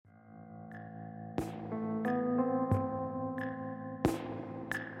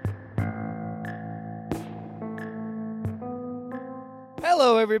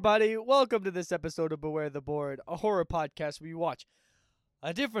Hello, everybody. Welcome to this episode of Beware the Board, a horror podcast where we watch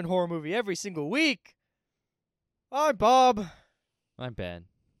a different horror movie every single week. I'm Bob. I'm Ben.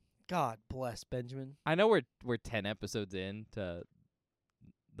 God bless Benjamin. I know we're 10 episodes in to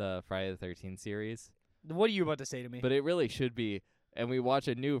the Friday the 13th series, What are you about to say to me? but it really should be. And we watch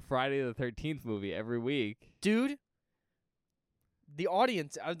a new Friday the 13th movie every week. Dude, the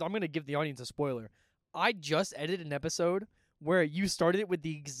audience, I'm going to give the audience a spoiler. I just edited an episode where you started it with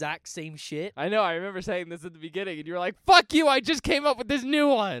the exact same shit. I know. I remember saying this at the beginning, and you were like, "Fuck you! I just came up with this new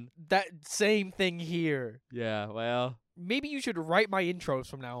one." That same thing here. Yeah. Well. Maybe you should write my intros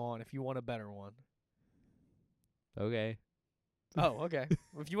from now on if you want a better one. Okay. Oh, okay.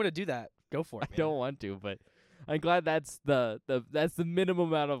 If you want to do that, go for it. I don't want to, but I'm glad that's the minimum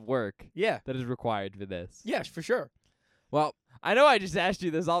amount of work Yeah. that is required for this. Yes, for sure. Well, I know I just asked you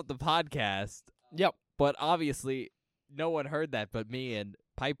this off the podcast, Yep. but obviously no one heard that but me and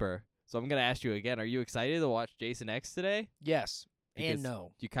Piper. So I'm going to ask you again. Are you excited to watch Jason X today? Yes. Because And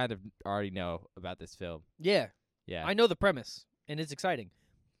no. You kind of already know about this film. Yeah. Yeah. I know the premise, and it's exciting.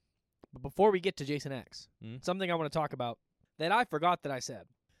 But before we get to Jason X, Hmm? something I want to talk about that I forgot that I said.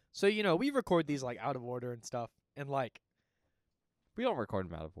 So, we record these, out of order and stuff. And, We don't record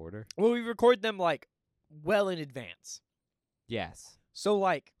them out of order. we record them, well in advance. Yes. So,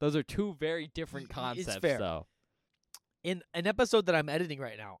 Those are two very different It's concepts, fair. though. in an episode that I'm editing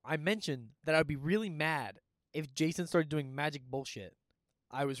right now, I mentioned that I'd be really mad if Jason started doing magic bullshit.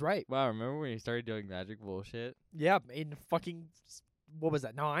 I was right. Wow, remember when you started doing magic bullshit? Yeah, in fucking, what was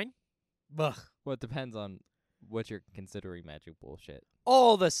that, 9? Ugh. Well, it depends on what you're considering magic bullshit.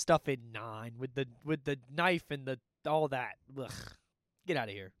 All the stuff in 9 with the knife and all that. Ugh. Get out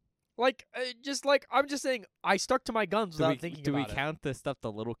of here. I'm just saying, I stuck to my guns without thinking do about we it. count the stuff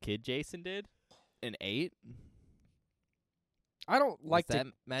the little kid Jason did in 8? I don't like Is to that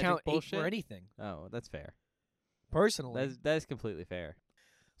magic count 8 bullshit? for anything, Oh, that's fair. personally. That is completely fair.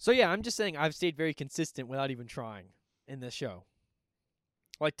 So yeah, I'm just saying I've stayed very consistent without even trying in this show.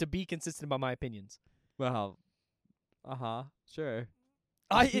 To be consistent about my opinions. Well, sure.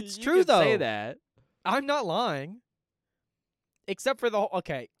 It's You true can though. Say that. I'm not lying. Except for the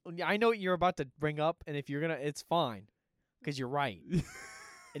okay, I know what you're about to bring up, and if you're gonna, it's fine, because you're right,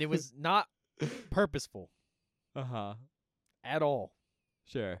 and it was not purposeful at all.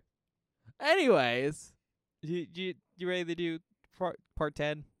 Sure. Anyways, you ready to do part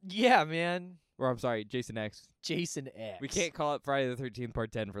 10? Yeah, man. Or I'm sorry, Jason X. Jason X. We can't call it Friday the 13th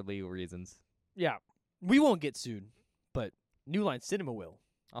part 10 for legal reasons. Yeah, we won't get sued, but New Line Cinema will.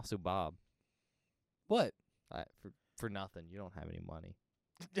 Also, Bob, What? for nothing. You don't have any money.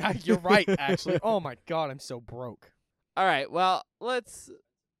 You're right, actually. Oh my God, I'm so broke. All right. Well, let's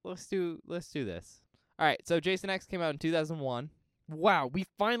do this. All right. So Jason X came out in 2001. Wow, we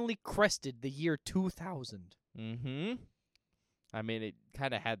finally crested the year 2000. Mm-hmm. I mean, it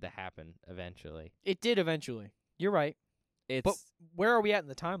kind of had to happen eventually. It did eventually. You're right. It's But where are we at in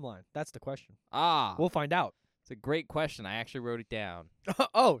the timeline? That's the question. We'll We'll find out. It's a great question. I actually wrote it down,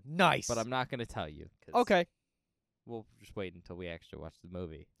 Oh, nice. but I'm not going to tell you. 'Cause Okay. We'll just wait until we actually watch the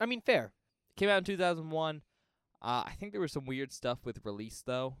movie. I mean, fair. Came out in 2001. I think there was some weird stuff with release,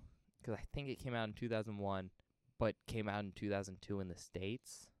 though, because I think it came out in 2001, but came out in 2002 in the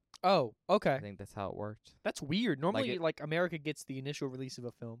States. Oh, okay. I think that's how it worked. That's weird. Normally, it- America gets the initial release of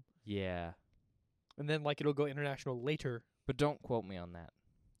a film, Yeah. and then, it'll go international later. But don't quote me on that.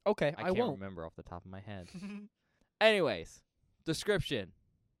 Okay, I I can't won't. remember off the top of my head. Anyways, description.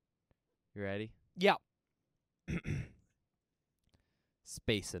 You ready? Yeah.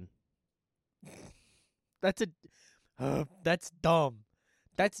 Spacin'. That's that's dumb.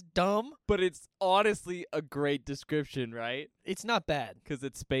 That's dumb. But it's honestly a great description, right? It's not bad. 'Cause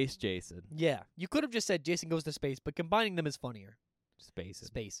it's Space Jason. Yeah. You could have just said Jason Goes to Space, but combining them is funnier. Spacin'.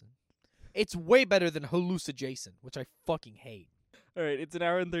 Spacing. It's way better than Hallucid Jason, which I fucking hate. All right, it's an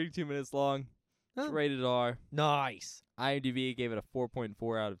hour and 32 minutes long. It's Oh. rated R. Nice. IMDb gave it a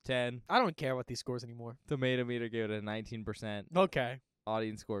 4.4 out of 10. I don't care about these scores anymore. Tomato meter gave it a 19%. Okay.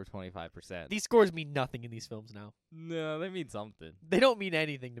 Audience score of 25%. These scores mean nothing in these films now. No, they mean something. They don't mean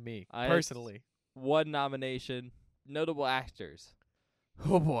anything to me, personally. One nomination. Notable actors.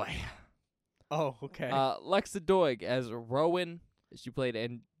 Oh boy. Oh, okay. Lexa Doig as Rowan. She played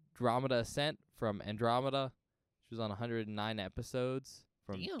Andromeda Ascent from Andromeda. She was on 109 episodes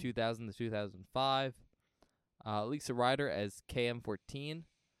from Damn. 2000 to 2005. Lisa Ryder as KM14.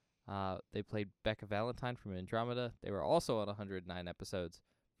 They played Becca Valentine from Andromeda. They were also on 109 episodes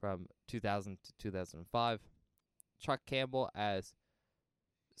from 2000 to 2005. Chuck Campbell as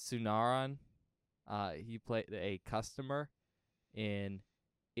Sunaran. He played a customer in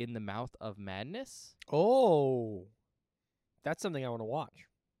In the Mouth of Madness. Oh, that's something I want to watch.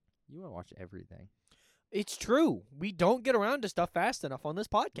 You want to watch everything. It's true. We don't get around to stuff fast enough on this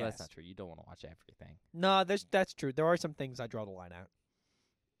podcast. Well, that's not true. You don't want to watch everything. No, that's true. There are some things I draw the line at.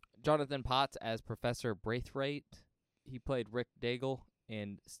 Jonathan Potts as Professor Braithwaite. He played Rick Daigle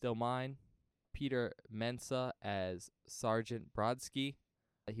in Still Mine. Peter Mensa as Sergeant Brodsky.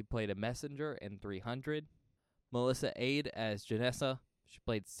 He played a messenger in 300. Melissa Aid as Janessa. She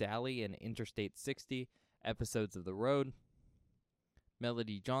played Sally in Interstate 60, Episodes of the Road.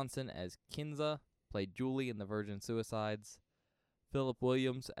 Melody Johnson as Kinza. Played Julie in The Virgin Suicides. Philip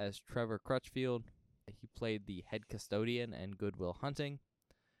Williams as Trevor Crutchfield. He played the head custodian in Good Will Hunting.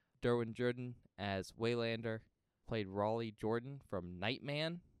 Derwin Jordan as Waylander. Played Raleigh Jordan from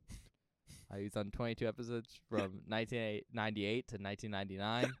Nightman. He was on 22 episodes from 1998 to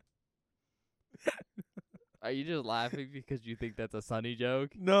 1999. Are you just laughing because you think that's a funny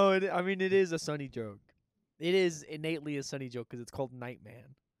joke? No, I mean, it is a sunny joke. It is innately a sunny joke because it's called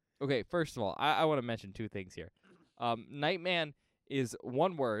Nightman. Okay, first of all, I want to mention two things here. Nightman is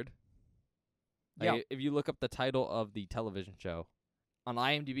one word. Yeah. If you look up the title of the television show, on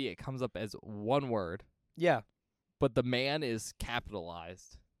IMDb it comes up as one word, Yeah, but the man is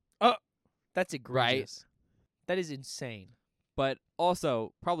capitalized. that's egregious. That is insane. But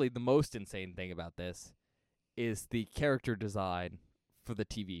also, probably the most insane thing about this is the character design for the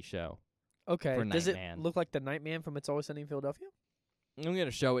TV show. Okay, For does it Nightman. look like the Nightman from It's Always Sunny in Philadelphia? I'm going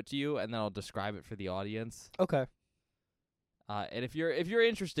to show it to you, and then I'll describe it for the audience. Okay. And if you're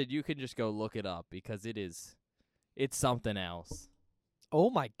interested, you can just go look it up because it's something else. Oh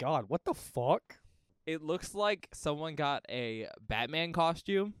my God, what the fuck? It looks like someone got a Batman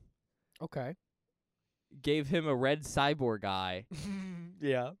costume, Okay. gave him a red cyborg eye,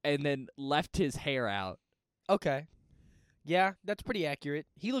 Yeah. and then left his hair out. Okay. Yeah, that's pretty accurate.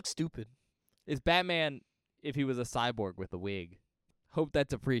 He looks stupid. It's Batman if he was a cyborg with a wig. Hope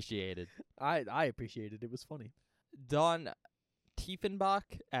that's appreciated. I appreciate it. It was funny. Don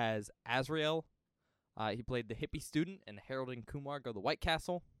Tiefenbach as Azrael. He played the hippie student in Harold and Kumar Go to White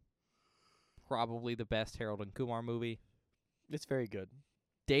Castle. Probably the best Harold and Kumar movie. It's very good.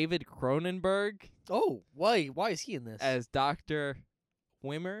 David Cronenberg Oh, why is he in this? as Dr.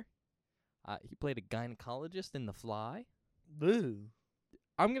 Wimmer. He played a gynecologist in The Fly. Boo.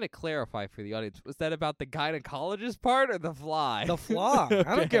 I'm going to clarify for the audience. Was that about the gynecologist part or The Fly? The Fly. I don't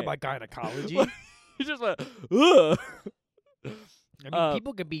care Okay. about gynecology. You just went, ugh. I mean,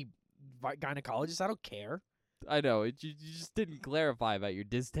 people can be gynecologists. I don't care. I know. You just didn't clarify about your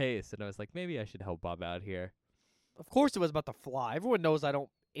distaste. And I was like, maybe I should help Bob out here. Of course it was about The Fly. Everyone knows I don't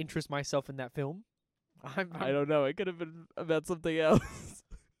interest myself in that film. I don't know. It could have been about something else.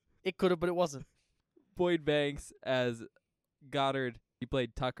 It could have, but it wasn't. Boyd Banks as Goddard. He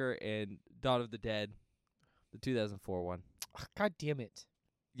played Tucker in Dawn of the Dead, the 2004 one. Ugh, God damn it.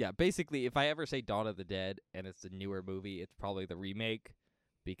 Yeah, basically, if I ever say Dawn of the Dead and it's a newer movie, it's probably the remake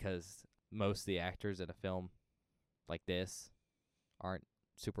because most of the actors in a film like this aren't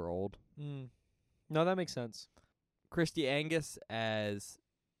super old. No, that makes sense. Christy Angus as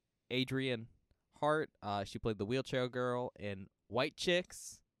Adrian Hart. She played the wheelchair girl in White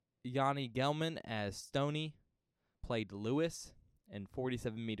Chicks. Yanni Gelman as Stoney. Played Lewis in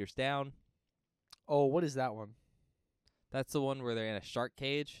 47 Meters Down. Oh, what is that one? That's the one where they're in a shark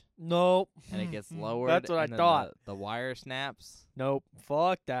cage Nope. and it gets lowered. That's what I and then thought. The wire snaps. Nope.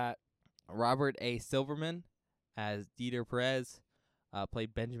 Fuck that. Robert A. Silverman as Dieter Perez.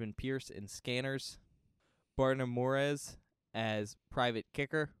 Played Benjamin Pierce in Scanners. Barnum Morez as Private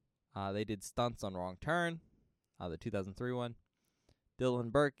Kicker. They did stunts on Wrong Turn, the 2003 one.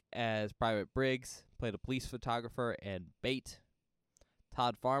 Dylan Burke as Private Briggs. Played a police photographer and Bait.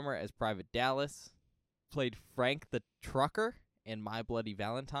 Todd Farmer as Private Dallas. Played Frank the Trucker in My Bloody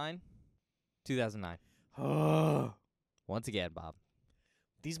Valentine. 2009. Once again, Bob.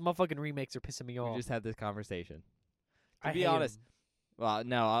 These motherfucking remakes are pissing me We off. just had this conversation. I To be hate 'em. honest, well,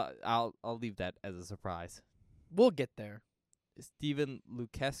 no, I'll leave that as a surprise. We'll get there. Stephen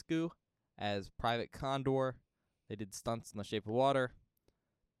Lucescu as Private Condor. They did stunts in The Shape of Water.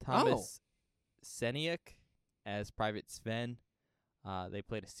 Thomas Seniak as Private Sven. They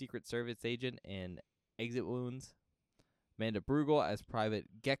played a Secret Service agent in Exit Wounds. Amanda Brugel as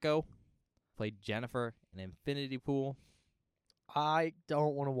Private Gecko. Played Jennifer in Infinity Pool. I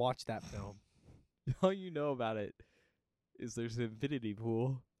don't want to watch that film. All you know about it is there's an Infinity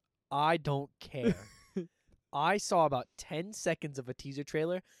Pool. I don't care. I saw about 10 seconds of a teaser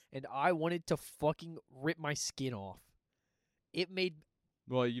trailer, and I wanted to fucking rip my skin off. It made...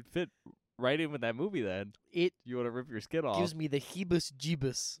 Well, you'd fit right in with that movie then. It You want to rip your skin off. gives me the hebus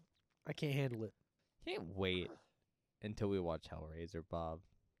jeebus. I can't handle it. Can't wait until we watch Hellraiser, Bob.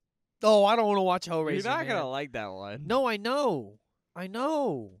 Oh, I don't want to watch Hellraiser. You're not man. gonna like that one. No, I know. I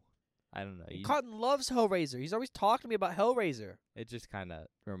don't know. Cotton loves Hellraiser. He's always talking to me about Hellraiser. It just kind of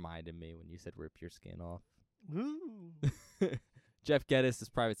reminded me when you said rip your skin off. Ooh. Jeff Geddes is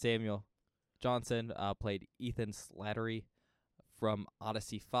Private Samuel Johnson. Played Ethan Slattery from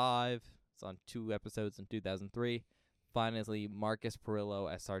Odyssey 5. It's on 2 episodes in 2003. Finally, Marcus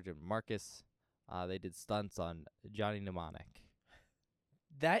Perillo as Sergeant Marcus. They did stunts on Johnny Mnemonic.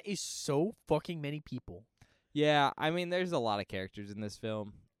 That is so fucking many people. Yeah, I mean, there's a lot of characters in this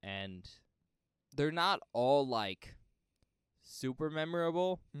film, and they're not all, like, super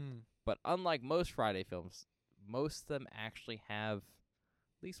memorable, but unlike most Friday films, most of them actually have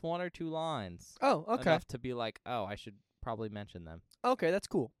at least 1 or 2 lines. Oh, okay. Enough to be like, oh, I should probably mention them. Okay, that's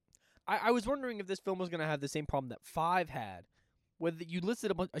cool. I was wondering if this film was going to have the same problem that 5 had, whether you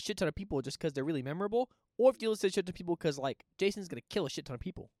listed a shit ton of people just because they're really memorable, or if you listed a shit ton of people because, like, Jason's going to kill a shit ton of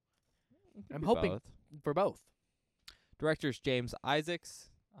people. I'm hoping Both. for both. Director's James Isaacs.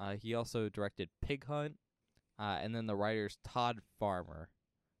 He also directed Pig Hunt. And then the writer's Todd Farmer,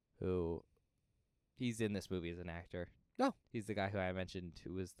 who he's in this movie as an actor. Oh. He's the guy who I mentioned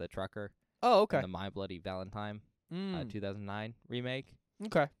who was the trucker Oh, in okay. the My Bloody Valentine 2009 remake.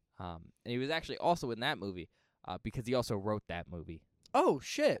 Okay. And he was actually also in that movie because he also wrote that movie. Oh,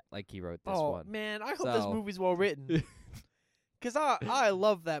 shit. Like he wrote this Oh, one. man, I hope this So- movie's well written. Because I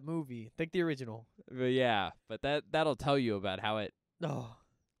love that movie, like the original. But yeah, but that'll tell you about how it, Oh,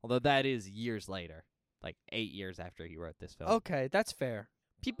 although that is years later, like 8 years after he wrote this film. okay, that's fair.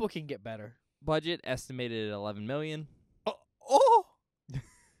 People can get better. Budget estimated at $11 million. Oh!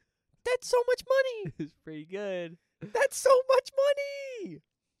 That's so much money! It's pretty good. That's so much money!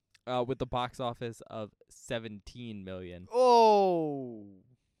 With the box office of $17 million. Oh!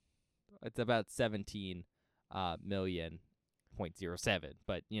 It's about 17 million .07,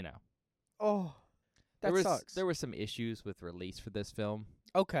 but you know. Oh. That sucks. There were some issues with release for this film,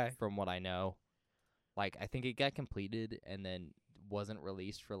 Okay. from what I know. Like, I think it got completed and then wasn't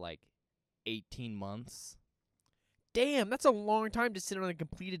released for like 18 months. Damn, that's a long time to sit on a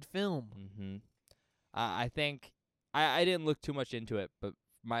completed film. Mm-hmm. I think I didn't look too much into it, but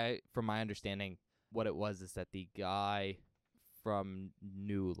from my understanding, what it was is that the guy from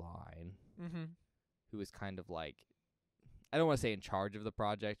New Line, Mm-hmm. who was kind of like, I don't want to say in charge of the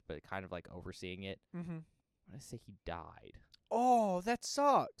project, but kind of like overseeing it. Mm-hmm. I want to say he died Oh, that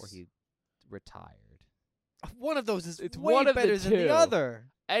sucks. or he retired. One of those is It's way one of the better than the two. other.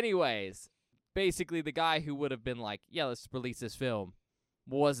 Anyways, basically the guy who would have been like, yeah, let's release this film,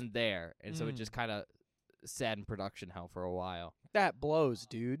 wasn't there, and so it Mm. just kind of sat in production hell for a while. That blows,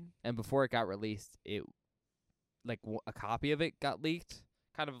 dude. And before it got released, it a copy of it got leaked,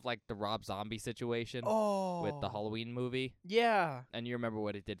 kind of like the Rob Zombie situation Oh. with the Halloween movie. Yeah. And you remember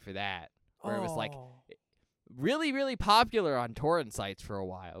what it did for that, where it was like Oh. really, really popular on torrent sites for a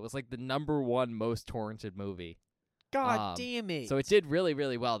while. It was like the #1 most torrented movie. God damn it. So it did really,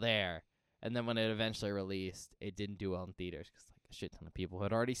 really well there. And then when it eventually released, it didn't do well in theaters because like a shit ton of people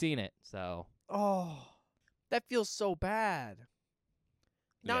had already seen it. So Oh. That feels so bad.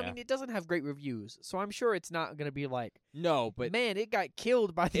 Now, I yeah. mean, it doesn't have great reviews, so I'm sure it's not going to be like, No, but man, it got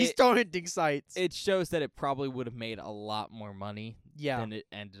killed by these It- torrenting sites. it shows that it probably would have made a lot more money Yeah. than it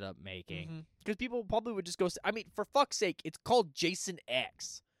ended up making. Because people probably would just go, I mean, for fuck's sake, it's called Jason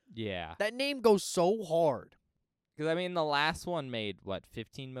X. Yeah. That name goes so hard. Because, I mean, the last one made, what,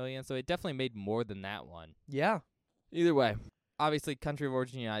 $15 million? So it definitely made more than that one. Yeah. Either way, obviously, country of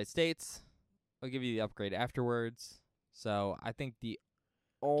origin, United States. I'll give you the upgrade afterwards. So I think the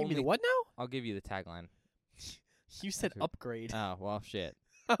only... Give me the what now? I'll give you the tagline. You said After- upgrade. Oh, well, shit.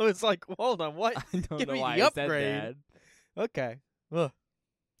 I was like, hold on, what? I don't Give know me why the I upgrade. said Okay. Ugh.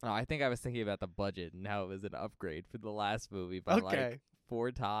 that. No, I think I was thinking about the budget and how it was an upgrade for the last movie by Okay. like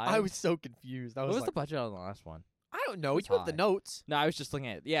 4 times. I was so confused. I What was was like, the budget on the last one? I don't know. It's You have the high. notes. No, I was just looking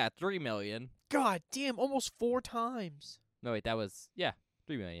at $3 million. God damn, almost 4 times. No, wait, that was $3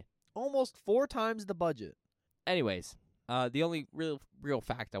 million. Almost 4 times the budget. Anyways, the only real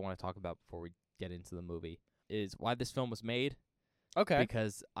fact I want to talk about before we get into the movie is why this film was made. Okay.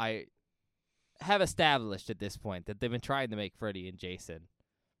 Because I have established at this point that they've been trying to make Freddy and Jason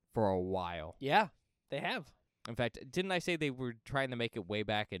for a while. Yeah, they have. In fact, didn't I say they were trying to make it way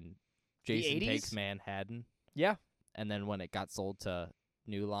back in Jason 80s? Takes Manhattan? Yeah. And then when it got sold to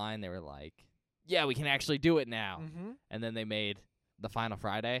New Line, they were like, yeah, we can actually do it now. Mm-hmm. And then they made The Final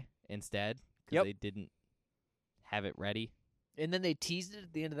Friday instead because Yep. they didn't have it ready. And then they teased it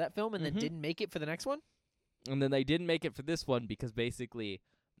at the end of that film and then Mhm. didn't make it for the next one? And then they didn't make it for this one because basically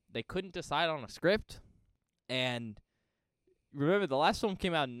they couldn't decide on a script. And remember, the last film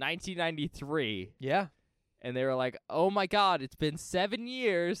came out in 1993, Yeah. and they were like, "Oh my God, it's been 7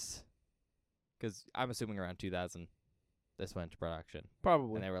 years." Because I'm assuming around 2000, this went to production,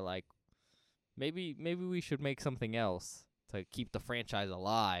 Probably. and they were like, "Maybe we should make something else to keep the franchise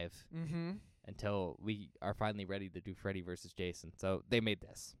alive Mm-hmm. until we are finally ready to do Freddy versus Jason." So they made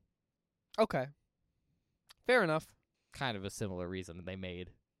this. Okay. Fair enough. Kind of a similar reason they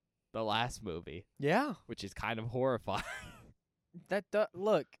made the last movie, Yeah. which is kind of horrifying.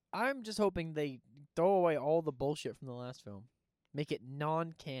 Look, I'm just hoping they throw away all the bullshit from the last film. Make it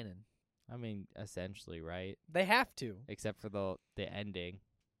non-canon. I mean, essentially, right? They have to. Except for the ending,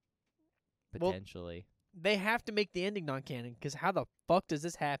 Well- potentially. They have to make the ending non-canon, because how the fuck does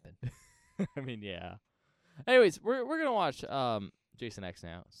this happen? I mean, yeah. Anyways, we're gonna watch Jason X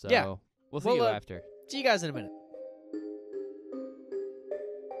now. So Yeah. we'll see Well, you uh, after. See you guys in a minute.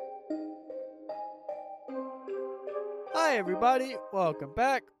 Hi, everybody. Welcome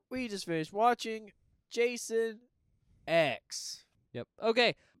back. We just finished watching Jason X. Yep.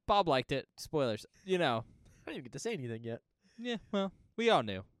 Okay. Bob liked it. Spoilers. You know. I didn't even get to say anything yet. Yeah. Well, we all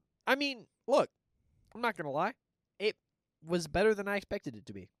knew. I mean, look, I'm not going to lie. It was better than I expected it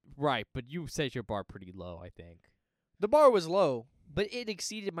to be. Right, but you set your bar pretty low, I think. The bar was low, but it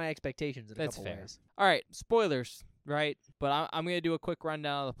exceeded my expectations in a That's couple fair. ways. All right. Spoilers. Right. But I'm gonna do a quick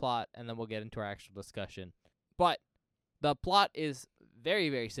rundown of the plot, and then we'll get into our actual discussion. But the plot is very,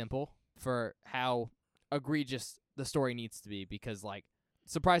 very simple for how egregious the story needs to be. Because, like,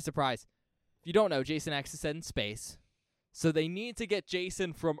 surprise, surprise, if you don't know, Jason X is set in space, so they need to get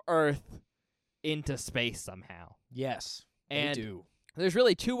Jason from Earth into space somehow. Yes, And they do. there's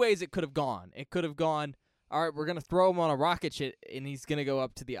really two ways it could have gone. It could have gone, all right, we're going to throw him on a rocket ship, and he's going to go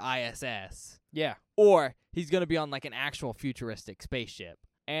up to the ISS. Yeah. Or he's going to be on, like, an actual futuristic spaceship.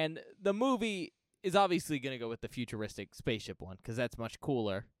 And the movie is obviously going to go with the futuristic spaceship one, because that's much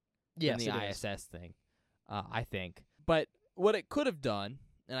cooler Yes, than the it is. ISS thing, I think. But what it could have done,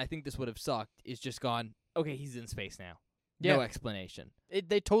 and I think this would have sucked, is just gone, okay, he's in space now. Yeah. No explanation.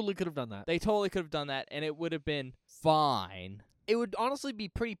 They totally could have done that. They totally could have done that, and it would have been fine, It would honestly be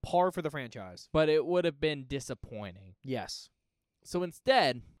pretty par for the franchise. but it would have been disappointing. Yes. So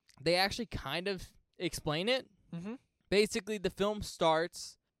instead, they actually kind of explain it. Mm-hmm. Basically, the film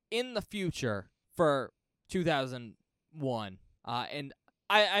starts in the future for 2001. And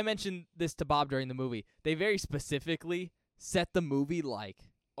I mentioned this to Bob during the movie. They very specifically set the movie, like,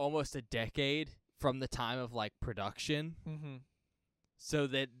 almost a decade from the time of, like, production, Mm-hmm. so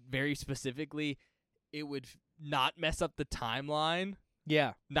that very specifically it would not mess up the timeline.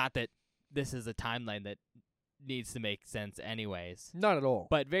 Yeah. Not that this is a timeline that needs to make sense anyways. Not at all.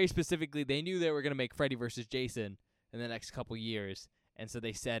 But very specifically, they knew they were going to make Freddy vs. Jason in the next couple years, and so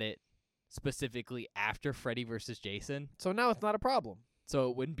they set it specifically after Freddy vs. Jason, So now it's not a problem. so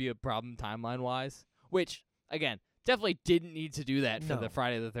it wouldn't be a problem timeline-wise, which, again, definitely didn't need to do that for No. the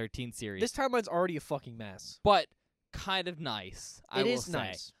Friday the 13th series, This timeline's already a fucking mess. but kind of nice, I It will is say.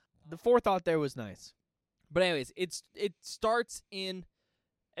 nice. The forethought there was nice. But anyways, it starts in,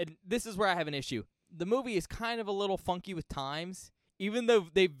 and this is where I have an issue. The movie is kind of a little funky with times, even though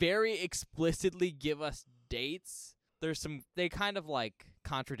they very explicitly give us dates. They kind of like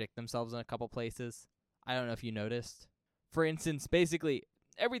contradict themselves in a couple places. I don't know if you noticed. For instance, basically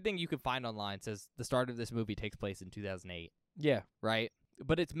everything you can find online says the start of this movie takes place in 2008, Yeah. right?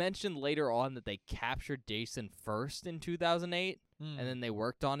 But it's mentioned later on that they captured Jason first in 2008, Mm. and then they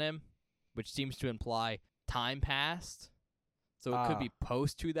worked on him, which seems to imply time passed. So it could be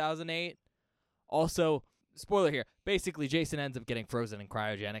post 2008. Also, spoiler here, basically Jason ends up getting frozen in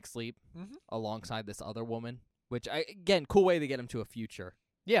cryogenic sleep Mhm. alongside this other woman, which, again, cool way to get him to a future,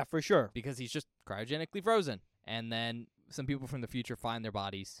 Yeah, for sure. because he's just cryogenically frozen. And then some people from the future find their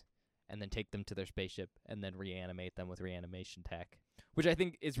bodies and then take them to their spaceship and then reanimate them with reanimation tech, which I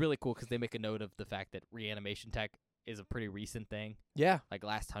think is really cool because they make a note of the fact that reanimation tech is a pretty recent thing, Yeah. like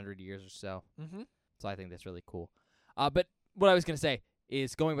last 100 years or so. Mm-hmm. So I think that's really cool. But what I was going to say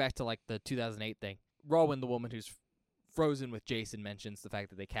is, going back to, like, the 2008 thing, Rowan, the woman who's frozen with Jason, mentions the fact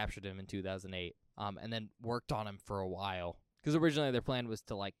that they captured him in 2008 and then worked on him for a while. Because originally their plan was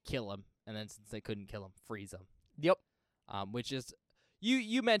to, like, kill him, and then since they couldn't kill him, freeze him. Yep. Which is,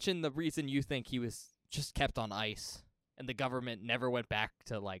 you mentioned the reason you think he was just kept on ice and the government never went back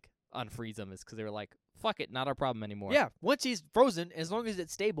to, like, unfreeze him, is because they were like, fuck it, not our problem anymore. Yeah. Once he's frozen, as long as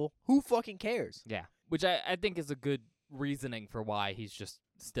it's stable, who fucking cares? Yeah. Which I think is a good reasoning for why he's just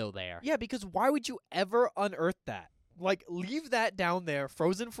still there. Yeah, because why would you ever unearth that? Like, leave that down there,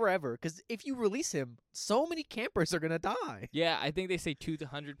 frozen forever. Because if you release him, so many campers are gonna die. Yeah, I think they say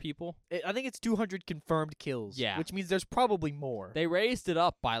 200 people. I think it's 200 confirmed kills. Yeah. Which means there's probably more. They raised it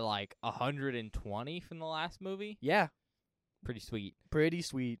up by like 120 from the last movie. Yeah. Pretty sweet. Pretty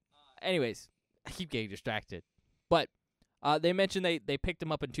sweet. Anyways, I keep getting distracted. But they mentioned they picked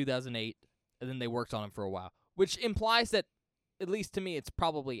him up in 2008, and then they worked on him for a while, which implies that, at least to me, it's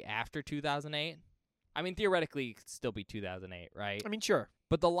probably after 2008. I mean, theoretically, it could still be 2008, right? I mean, sure.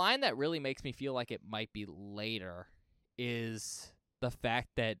 But the line that really makes me feel like it might be later is the fact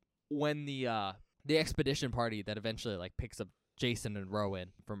that when the expedition party that eventually like picks up Jason and Rowan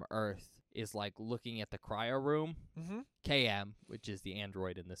from Earth is like looking at the cryo room, Mm-hmm. KM, which is the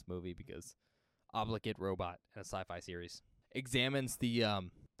android in this movie because obligate robot in a sci-fi series, examines the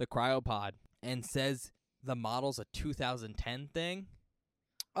cryopod and says the model's a 2010 thing.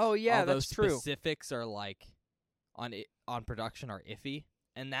 Oh, yeah, All that's those true. specifics are like on production are iffy,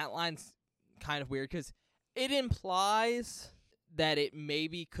 and that line's kind of weird because it implies that it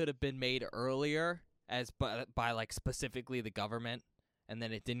maybe could have been made earlier by like specifically the government, and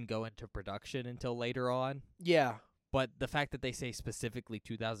then it didn't go into production until later on. Yeah. But the fact that they say specifically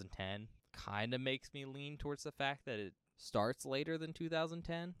 2010 kind of makes me lean towards the fact that it starts later than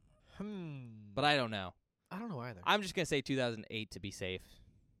 2010. But I don't know. I don't know either. I'm just gonna say 2008 to be safe.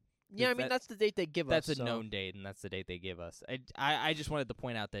 Yeah, I mean, that's the date they give us. That's a known date, and that's the date they give us. I just wanted to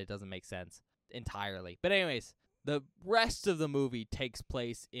point out that it doesn't make sense entirely. But anyways, the rest of the movie takes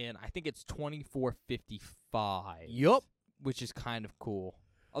place in, I think it's 2455. Yup. Which is kind of cool.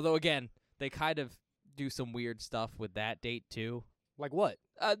 Although, again, they kind of do some weird stuff with that date, too. Like what?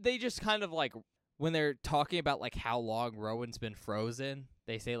 They just kind of, like, when they're talking about, like, how long Rowan's been frozen,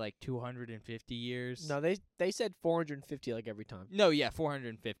 they say, like, 250 years. No, they said 450 like every time. No, yeah,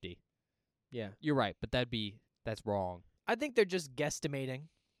 450. Yeah. You're right, but that's wrong. I think they're just guesstimating.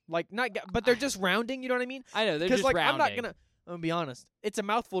 Like, but they're just rounding, you know what I mean? I know, they're just like, rounding. I'm gonna be honest. It's a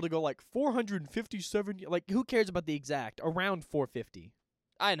mouthful to go like 457. Like, who cares about the exact? Around 450.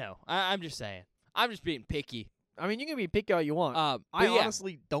 I know. I'm just saying. I'm just being picky. I mean, you can be picky all you want. I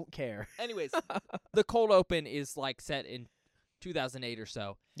honestly don't care. Anyways, the cold open is like set in 2008 or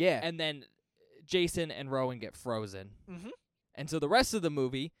so. Yeah. And then Jason and Rowan get frozen. Mm-hmm. And so the rest of the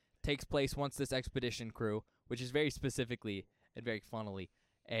movie takes place once this expedition crew, which is very specifically and very funnily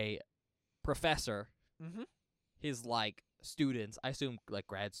a professor, Mm-hmm. his like students, I assume like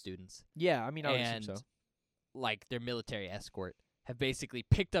grad students, Yeah, I mean, I would assume and so. like their military escort have basically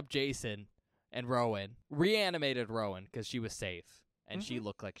picked up Jason and Rowan, reanimated Rowan because she was safe and she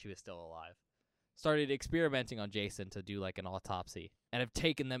looked like she was still alive, started experimenting on Jason to do like an autopsy, and have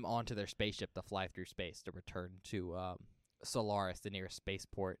taken them onto their spaceship to fly through space to return to Solaris, the nearest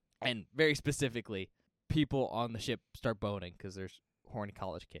spaceport. And very specifically, people on the ship start boning because there's horny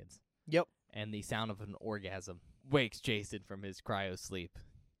college kids. Yep. And the sound of an orgasm wakes Jason from his cryo sleep,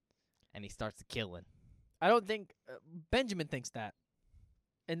 and he starts killing. I don't think Benjamin thinks that,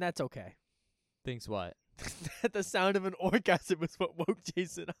 and that's okay. Thinks what? That the sound of an orgasm is what woke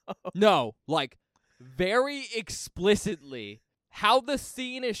Jason up. No, like, very explicitly, how the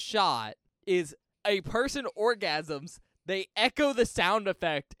scene is shot is a person orgasms, they echo the sound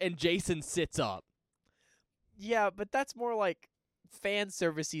effect, and Jason sits up. Yeah, but that's more like fan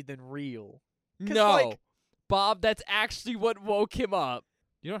servicey than real. 'Cause, No, like- Bob, that's actually what woke him up.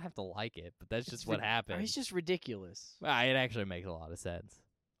 You don't have to like it, but that's just what It's happened. just ridiculous. It actually makes a lot of sense.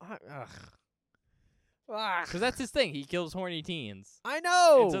 Ugh. Because that's his thing. He kills horny teens. I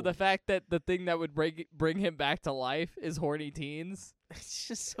know. And so the fact that the thing that would bring him back to life is horny teens it's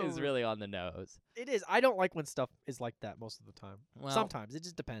just so is really on the nose. It is. I don't like when stuff is like that most of the time. Well, Sometimes it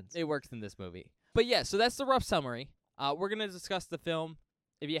just depends. it works in this movie. But yeah, so that's the rough summary. We're going to discuss the film.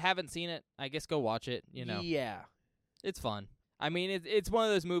 If you haven't seen it, I guess go watch it. You know, Yeah. it's fun. I mean, it's one of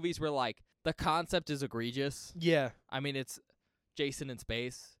those movies where, like, the concept is egregious. Yeah. I mean, it's Jason in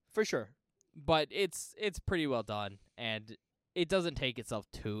space, For sure. but it's pretty well done, and it doesn't take itself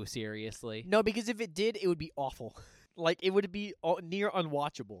too seriously. No, because if it did, it would be awful. Like, it would be near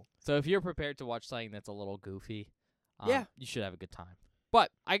unwatchable. So if you're prepared to watch something that's a little goofy, Yeah. you should have a good time.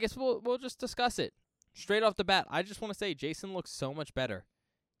 But I guess we'll just discuss it. Straight off the bat, I just want to say Jason looks so much better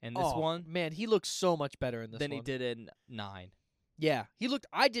in this one Man, he looks so much better in this than one. he did in 9. Yeah.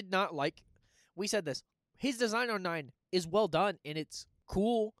 I did not like. We said this. His design on 9 is well done, and it's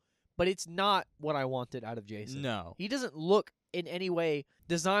cool, but it's not what I wanted out of Jason. No. He doesn't look in any way,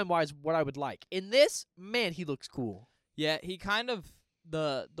 design-wise, what I would like. In this, man, he looks cool. Yeah, he kind of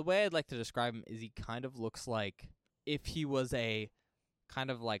the way I'd like to describe him is he kind of looks like if he was a kind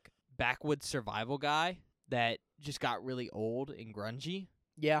of like backwoods survival guy that just got really old and grungy.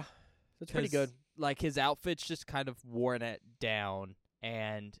 Yeah, that's pretty 'Cause, good. Like, his outfit's just kind of worn it down,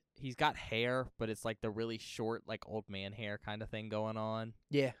 and he's got hair, but it's like the really short, like, old man hair kind of thing going on.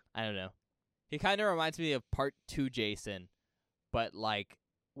 Yeah, I don't know. He kind of reminds me of Part 2 Jason, but, like,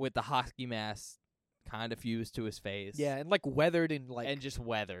 with the hockey mask kind of fused to his face. yeah, and like weathered and like And just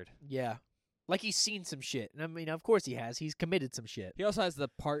weathered. yeah, like he's seen some shit. And I mean, of course he has. He's committed some shit. He also has the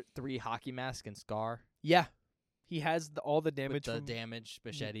Part 3 hockey mask and scar. Yeah, he has all the damage. With the from, damaged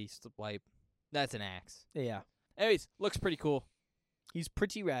machete swipe. That's an axe. yeah, Anyways, looks pretty cool. he's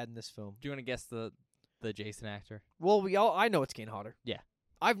pretty rad in this film. Do you want to guess the Jason actor? Well, I know it's Kane Hodder. Yeah.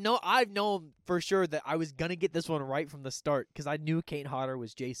 I've known for sure that I was gonna get this one right from the start because I knew Kane Hodder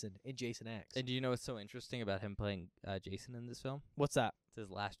was Jason in Jason X. And do you know what's so interesting about him playing Jason in this film? What's that? It's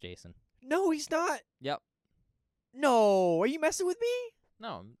his last Jason. No, he's not. Yep. No, are you messing with me?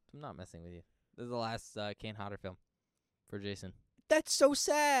 No, I'm not messing with you. This is the last Kane Hodder film for Jason. That's so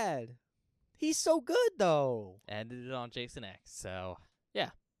sad. He's so good though. Ended it on Jason X. So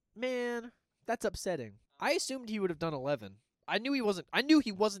Man, that's upsetting. I assumed he would have done 11. I knew he wasn't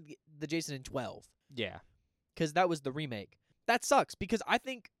the Jason in 12 yeah, because that was the remake. That sucks because I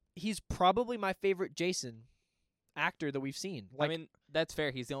think he's probably my favorite Jason actor that we've seen. Like, I mean that's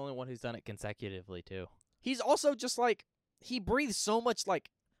fair. He's the only one who's done it consecutively too. he's also just like he breathes so much like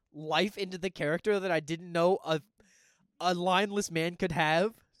life into the character that I didn't know a lineless man could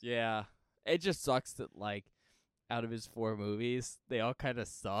have. Yeah, it just sucks that like out of his 4 movies, they all kind of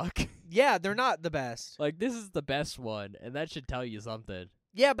suck. Yeah, they're not the best. Like this is the best one, and that should tell you something.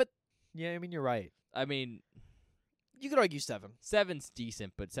 Yeah, but yeah, I mean you're right. I mean, You could argue 7. 7's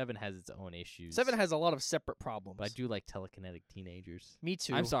decent, but 7 has its own issues. 7 has a lot of separate problems. But I do like telekinetic teenagers. Me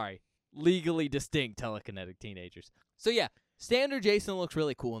too. I'm sorry, legally distinct telekinetic teenagers. So yeah, standard Jason looks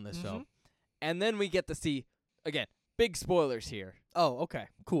really cool in this film, and then we get to see again big spoilers here. Oh, okay,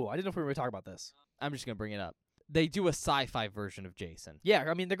 cool. I didn't know if we were going to talk about this. I'm just gonna bring it up. They do a sci-fi version of Jason Yeah,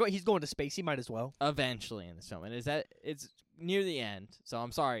 I mean he's going to space. He might as well. eventually in this film, and it's near the end. So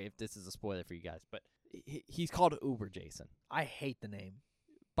I'm sorry if this is a spoiler for you guys, but he's called Uber Jason. I hate the name.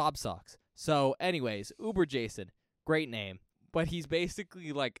 Bob sucks. So, anyways, Uber Jason, great name, but he's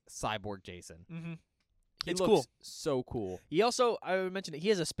basically like cyborg Jason. Mm-hmm. He It's looks cool. so cool. He also, I would mention it, he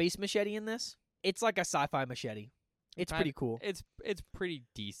has a space machete in this. It's like a sci-fi machete. It's pretty cool. It's pretty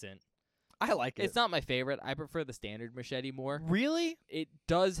decent. I like it. It's not my favorite. I prefer the standard machete more. Really? It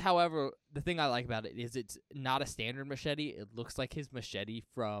does, however, the thing I like about it is it's not a standard machete. It looks like his machete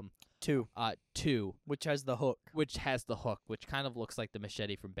from 2, 2, which has the hook. which has the hook, which kind of looks like the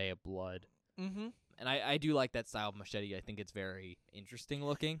machete from Bay of Blood. Mm-hmm. And I do like that style of machete. I think it's very interesting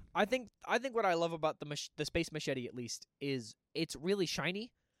looking. I think what I love about the space machete at least is it's really shiny,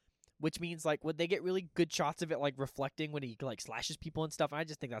 which means like would they get really good shots of it like reflecting when he like slashes people and stuff. I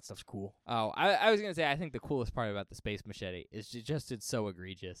just think that stuff's cool. Oh, I was going to say, I think the coolest part about the space machete is just it's so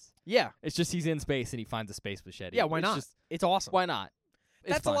egregious. Yeah, It's just he's in space and he finds a space machete. yeah. Why It's not? just- It's awesome. why not?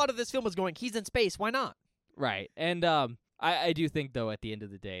 It's That's fun. a lot of this film is going. He's in space. Why not? Right. And I do think, though, at the end of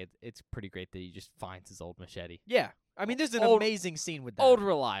the day, it's pretty great that he just finds his old machete. Yeah. I mean, there's an Old- amazing scene with that. Old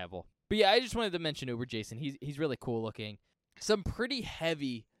reliable. But yeah, I just wanted to mention Uber Jason. He's really cool looking. Some pretty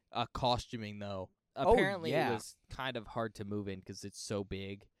heavy costuming, though. Oh, Apparently yeah. it was kind of hard to move in because it's so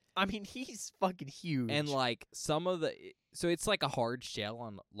big. I mean, he's fucking huge. And, like, some of the... So it's like a hard shell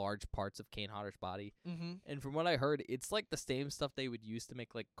on large parts of Kane Hodder's body. mm-hmm. And from what I heard, it's like the same stuff they would use to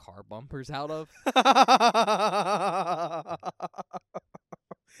make, like, car bumpers out of.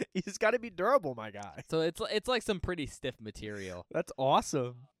 He's got to be durable, my guy. So it's like some pretty stiff material. That's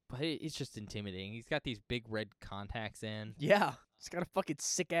awesome. But it's just intimidating. He's got these big red contacts in. Yeah. He's got a fucking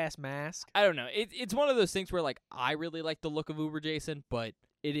sick ass mask. I don't know. It's one of those things where, like, I really like the look of Uber Jason, but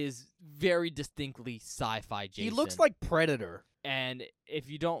it is very distinctly sci-fi Jason. He looks like Predator. And if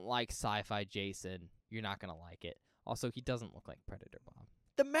you don't like sci-fi Jason, you're not going to like it. Also, he doesn't look like Predator, Bob.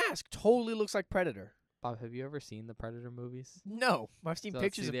 The mask totally looks like Predator. Bob, have you ever seen the Predator movies? No, I've seen So,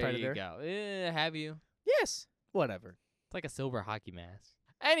 pictures see, of there Predator. you go. Have you? Yes. Whatever. It's like a silver hockey mask.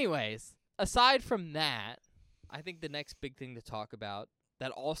 Anyways, aside from that, I think the next big thing to talk about that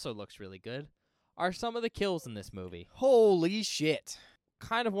also looks really good are some of the kills in this movie. Holy shit.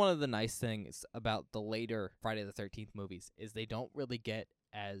 Kind of one of the nice things about the later Friday the 13th movies is they don't really get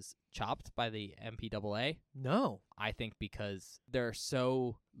as chopped by the MPAA. No. I think because they're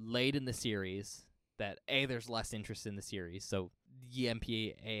so late in the series that A, there's less interest in the series, so the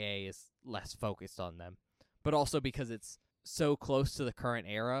MPAA is less focused on them. But also because it's so close to the current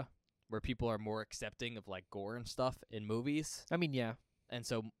era where people are more accepting of like gore and stuff in movies. I mean, yeah. and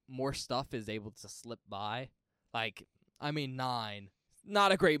so more stuff is able to slip by. Like, I mean, 9,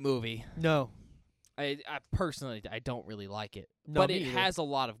 not a great movie. No. I personally, I don't really like it. No, but me it either. has a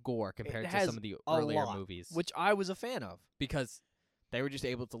lot of gore compared to has some of the a earlier lot, movies. which I was a fan of. Because they were just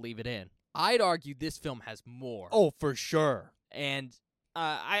able to leave it in. I'd argue this film has more. Oh, for sure. And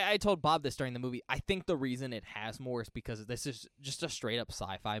I told Bob this during the movie. I think the reason it has more is because this is just a straight-up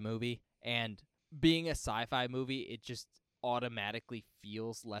sci-fi movie. And being a sci-fi movie, it just automatically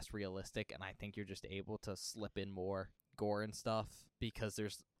feels less realistic. And I think you're just able to slip in more gore and stuff because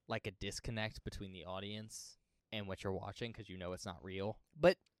there's like a disconnect between the audience and what you're watching because you know it's not real.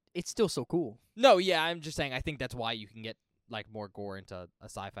 But it's still so cool. No, yeah, I'm just saying I think that's why you can get like more gore into a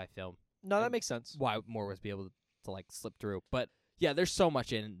sci-fi film. No, that And makes sense. Why more was be able to like slip through. But yeah, there's so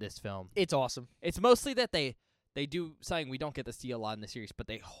much in this film. It's awesome. It's mostly that they do something we don't get to see a lot in the series, but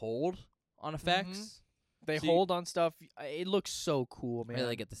they hold on effects. They So hold on stuff. It looks so cool, man.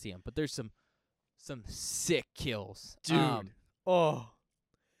 Really get to see them. But there's some sick kills. Dude. Oh.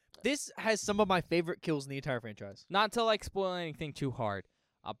 This has some of my favorite kills in the entire franchise. Not to like spoil anything too hard,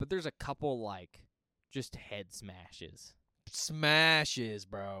 but there's a couple like just head smashes. Smashes,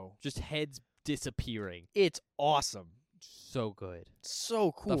 bro. Just heads disappearing. It's awesome. So good.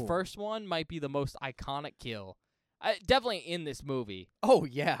 So cool. The first one might be the most iconic kill. Definitely in this movie, Oh,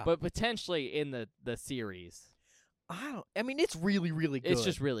 yeah. but potentially in the series. I mean, it's really, really good. It's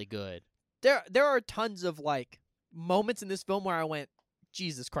just really good. There are tons of, like, moments in this film where I went,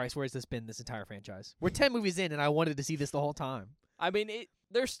 Jesus Christ, where's this been this entire franchise? We're 10 movies in, and I wanted to see this the whole time. I mean,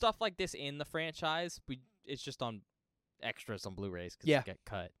 there's stuff like this in the franchise. It's just on extras on Blu-rays because Yeah. they get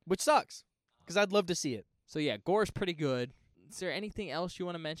cut. Which sucks, because I'd love to see it. So yeah, gore's pretty good. Is there anything else you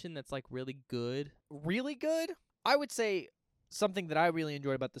want to mention that's like really good? Really good? I would say something that I really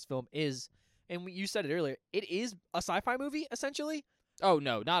enjoyed about this film is, and you said it earlier, it is a sci-fi movie, essentially. Oh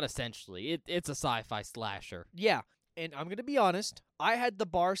no, not essentially. It's a sci-fi slasher. Yeah, and I'm going to be honest, I had the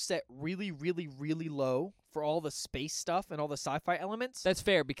bar set really, really, really low for all the space stuff and all the sci-fi elements. That's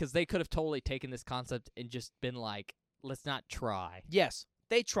fair because they could have totally taken this concept and just been like, let's not try. Yes,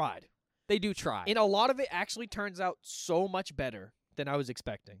 they tried. They do try. And a lot of it actually turns out so much better than I was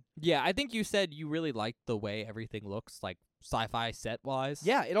expecting. Yeah, I think you said you really liked the way everything looks, like sci-fi set-wise.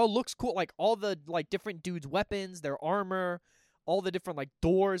 Yeah, it all looks cool. Like all the like different dudes' weapons, their armor, all the different like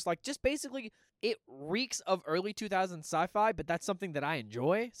doors, like just basically it reeks of early 2000s sci-fi, but that's something that I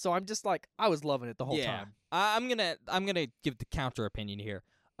enjoy. So I'm just like I was loving it the whole time. I'm gonna give the counter opinion here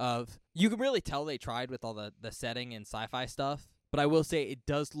of you can really tell they tried with all the setting and sci-fi stuff, but I will say it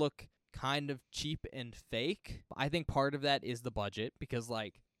does look kind of cheap and fake. I think part of that is the budget because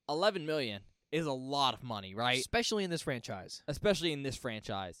like 11 million is a lot of money, right? Especially in this franchise. Especially in this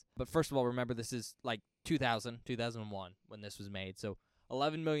franchise. But first of all, remember this is like 2001 when this was made. So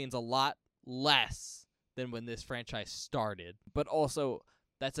 11 million's a lot less than when this franchise started. But also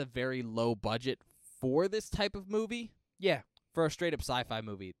that's a very low budget for this type of movie. Yeah. For a straight up sci-fi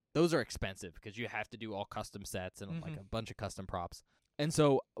movie, those are expensive because you have to do all custom sets and like a bunch of custom props. And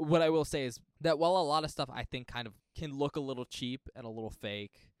so what I will say is that while a lot of stuff I think kind of can look a little cheap and a little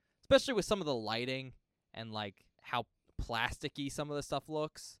fake, especially with some of the lighting and like how plasticky some of the stuff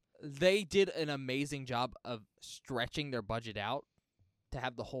looks, they did an amazing job of stretching their budget out to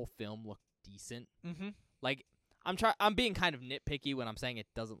have the whole film look decent. Mm-hmm. Like I'm being kind of nitpicky when I'm saying it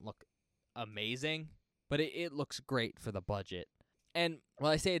doesn't look amazing, but it looks great for the budget. And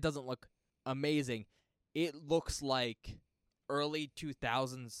when I say it doesn't look amazing, it looks like early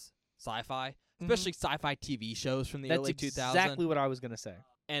 2000s sci-fi, especially sci-fi TV shows from the That's early 2000s. exactly what I was going to say.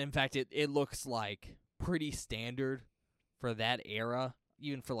 And in fact, it looks like pretty standard for that era,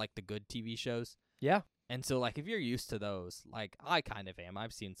 even for like the good TV shows. Yeah. And so like if you're used to those, like I kind of am.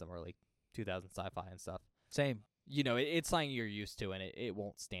 I've seen some early 2000s sci-fi and stuff. Same. You know, it's something you're used to, and it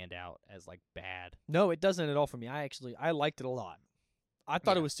won't stand out as like bad. No, it doesn't at all for me. I liked it a lot. I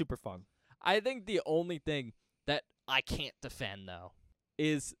thought Yeah. it was super fun. I think the only thing that I can't defend, though,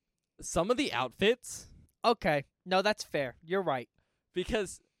 is some of the outfits. Okay. No, that's fair. You're right.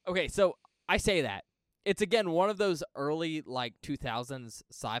 Because, okay, so I say that. It's, again, one of those early, like, 2000s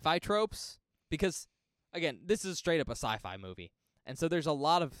sci-fi tropes. Because, again, this is straight up a sci-fi movie. And so there's a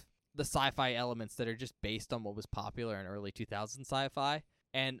lot of the sci-fi elements that are just based on what was popular in early 2000s sci-fi.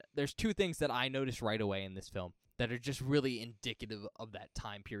 And there's two things that I noticed right away in this film that are just really indicative of that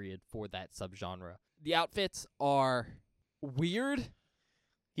time period for that subgenre. The outfits are weird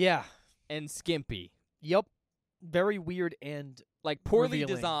Yeah. and skimpy. Yep. Very weird and Like, poorly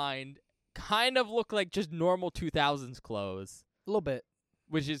revealing. designed, kind of look like just normal 2000s clothes, a little bit.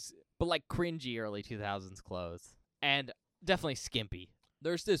 but like cringy early 2000s clothes. And definitely skimpy.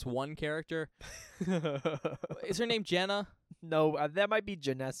 There's this one character. Is her name Jenna? No, that might be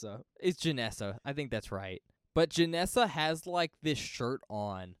Janessa. It's Janessa. I think that's right. But Janessa has like this shirt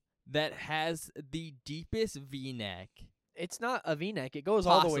on that has the deepest V-neck It's not a V-neck. It goes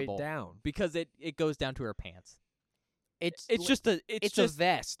all the way Possible. down. because it goes down to her pants. It's It's it's just a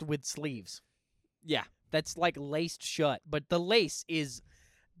vest with sleeves yeah. that's like laced shut, but the lace is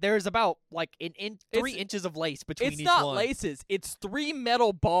there's about like 3 inches of lace between It's each not one. laces. It's 3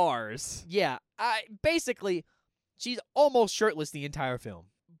 metal bars. Yeah, basically she's almost shirtless the entire film.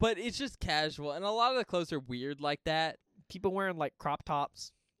 But it's just casual, and a lot of the clothes are weird like that. People wearing like crop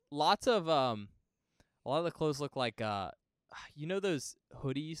tops. Lots of a lot of the clothes look like you know those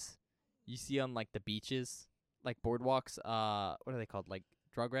hoodies you see on like the beaches, like boardwalks. What are they called? Like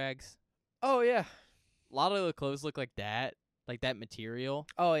drug rags. Oh yeah. A lot of the clothes look like that material.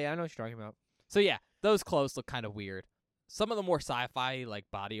 Oh yeah, I know what you're talking about. So yeah, those clothes look kind of weird. Some of the more sci-fi like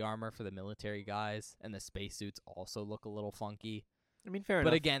body armor for the military guys and the spacesuits also look a little funky. I mean, fair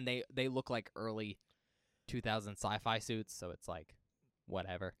But enough. again, they look like early 2000 sci-fi suits, so it's like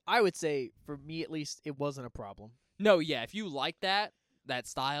whatever. I would say for me at least it wasn't a problem. No, yeah, if you like that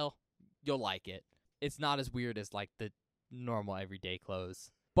style, you'll like it. It's not as weird as like the normal everyday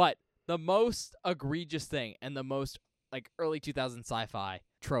clothes. But the most egregious thing and the most like early 2000 sci-fi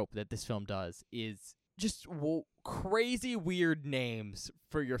trope that this film does is just crazy weird names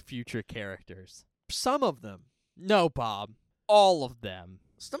for your future characters. Some of them. No, Bob. All of them.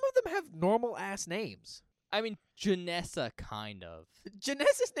 Some of them have normal ass names. I mean, Janessa kind of.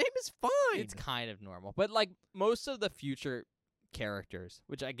 Janessa's name is fine. It's kind of normal. But like most of the future characters,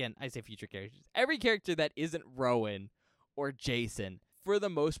 which again, I say future characters, every character that isn't Rowan or Jason, for the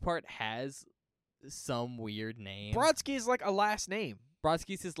most part, has some weird name. Brodsky is like a last name.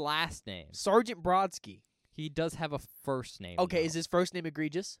 Brodsky's his last name. Sergeant Brodsky. He does have a first name. Okay, though. is his first name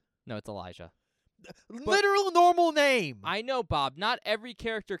egregious? No, it's Elijah. Literal normal name. I know, Bob. Not every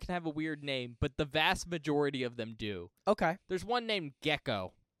character can have a weird name, but the vast majority of them do. Okay. There's one named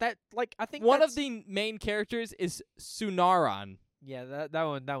Gecko. That like I think One of that's- the main characters is Sunaran. Yeah, that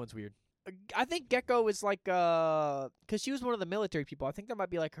one's weird. I think Gecko is like cuz she was one of the military people. I think that might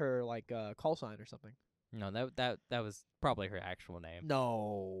be like her like call sign or something. No, that was probably her actual name.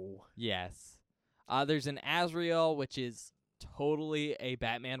 No. Yes. There's an Azrael, which is totally a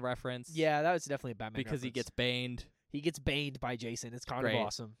Batman reference. Yeah, that was definitely a Batman because he reference. gets baned. He gets baned by Jason. It's kind Great. of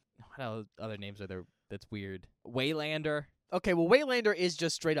awesome. What other names are there? That's weird. Waylander. Okay, well Waylander is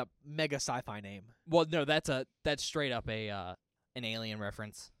just straight up mega sci-fi name. Well, no, that's straight up an alien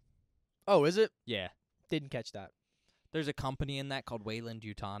reference. Oh, is it? Yeah. Didn't catch that. There's a company in that called Wayland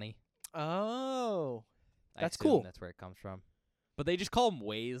Yutani. Oh. I That's assume cool. That's where it comes from. But they just call him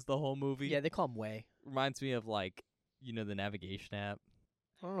Waze the whole movie. Yeah, they call him Way. Reminds me of like, the navigation app.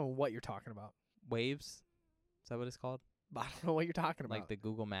 I don't know what you're talking about. Waves? Is that what it's called? I don't know what you're talking about. Like the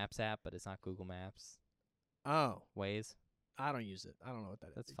Google Maps app, but it's not Google Maps. Oh, Waze? I don't use it. I don't know what that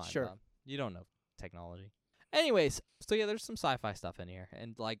is. That's fine, Sure. Bob. You don't know technology. Anyways, so yeah, there's some sci-fi stuff in here.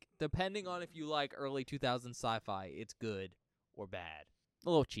 And like, depending on if you like early 2000s sci-fi, it's good or bad. A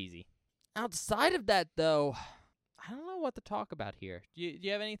little cheesy. Outside of that, though, I don't know what to talk about here. Do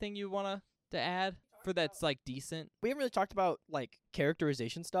you have anything you want to add for that's like decent? We haven't really talked about like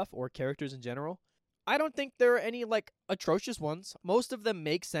characterization stuff or characters in general. I don't think there are any like atrocious ones. Most of them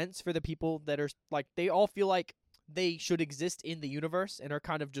make sense for the people that are like they all feel like they should exist in the universe and are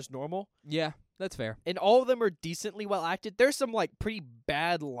kind of just normal. Yeah, that's fair. And all of them are decently well acted. There's some like pretty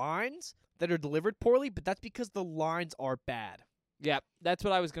bad lines that are delivered poorly, but that's because the lines are bad. Yeah, that's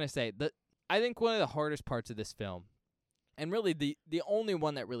what I was going to say. I think one of the hardest parts of this film, and really the only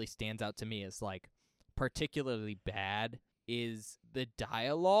one that really stands out to me as like particularly bad, is the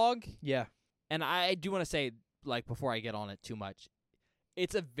dialogue. Yeah. And I do want to say, like, before I get on it too much,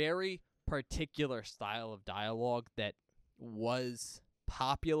 it's a very particular style of dialogue that was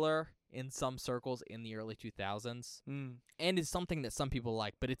popular in some circles in the early 2000s and is something that some people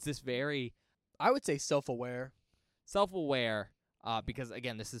like, but it's this very I would say self-aware. self-aware, because,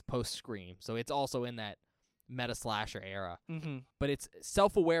 again, this is post-Scream, so it's also in that meta-slasher era. Mm-hmm. But it's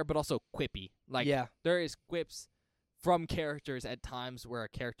self-aware but also quippy. Like, yeah, there is quips from characters at times where a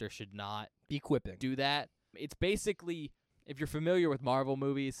character should not be quipping. do that. It's basically, if you're familiar with Marvel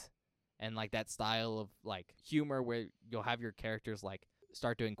movies and like that style of like humor where you'll have your characters like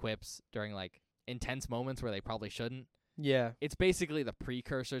start doing quips during like intense moments where they probably shouldn't. Yeah. It's basically the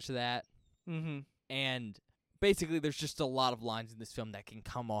precursor to that. Mm-hmm. And basically there's just a lot of lines in this film that can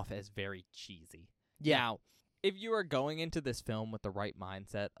come off as very cheesy. Yeah. Now, if you are going into this film with the right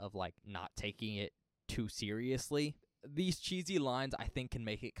mindset of like not taking it too seriously, these cheesy lines, I think, can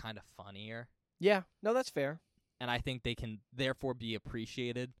make it kind of funnier, Yeah. No, that's fair. and I think they can therefore be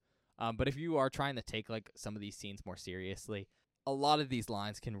appreciated. But if you are trying to take like some of these scenes more seriously, a lot of these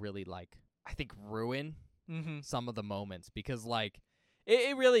lines can really like I think ruin Mm-hmm. some of the moments because like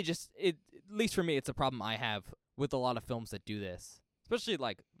it really just at least for me it's a problem I have with a lot of films that do this, especially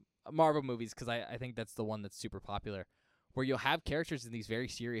like Marvel movies because I think that's the one that's super popular, where you'll have characters in these very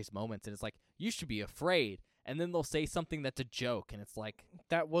serious moments and it's like you should be afraid, and then they'll say something that's a joke and it's like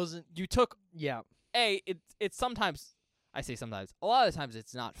That wasn't. you took Yeah. it's sometimes I say sometimes a lot of the times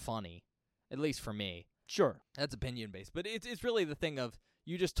it's not funny, at least for me. Sure. That's opinion based, but it's really the thing of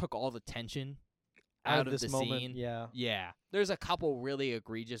you just took all the tension out of this the moment. scene. Yeah. Yeah. There's a couple really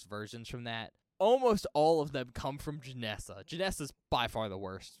egregious versions from that. Almost all of them come from Janessa. Janessa's by far the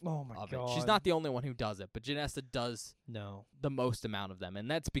worst Oh my of god. it. She's not the only one who does it, but Janessa does No. the most amount of them. And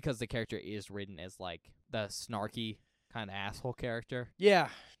that's because the character is written as like the snarky kind of asshole character. Yeah.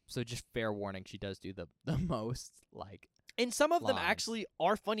 So just fair warning, she does do the most like And some of them lines. actually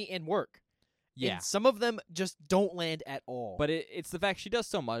are funny and work. yeah. And some of them just don't land at all. But it's the fact she does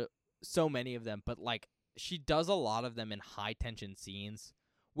so many of them, but like she does a lot of them in high tension scenes,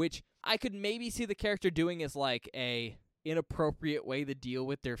 which I could maybe see the character doing as like a inappropriate way to deal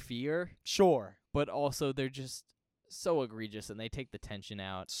with their fear, sure. but also they're just so egregious and they take the tension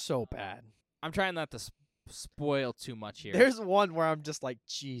out. So bad. I'm trying not to spoil too much here. There's one where I'm just like,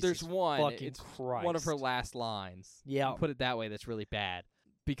 Jesus. There's one. fucking It's Christ. one of her last lines. Yeah. Put it that way. That's really bad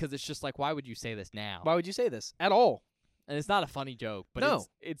because it's just like, why would you say this now? Why would you say this at all? And it's not a funny joke, but No.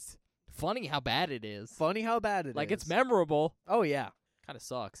 it's funny how bad it is. Funny how bad it is. Like it's memorable. Oh yeah. Kind of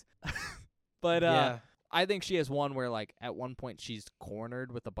sucks. But yeah. I think she has one where like at one point she's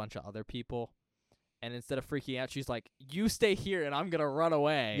cornered with a bunch of other people, and instead of freaking out, she's like, "You stay here, and I'm gonna run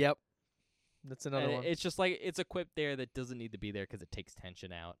away." Yep. That's another And one. it's just like it's a quip there that doesn't need to be there because it takes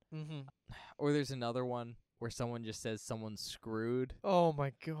tension out. Mm-hmm. Or there's another one where someone just says someone's screwed. Oh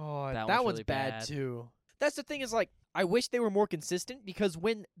my god. That That one's one's really bad bad. too. That's the thing is like I wish they were more consistent because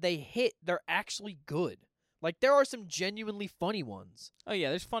when they hit, they're actually good. Like there are some genuinely funny ones. Oh yeah,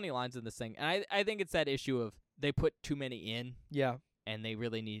 there's funny lines in this thing, and I think it's that issue of they put too many in, Yeah. and they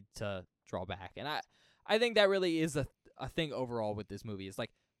really need to draw back. And I think that really is a thing overall with this movie. It's like,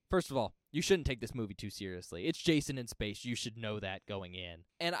 first of all, you shouldn't take this movie too seriously. It's Jason in space. You should know that going in.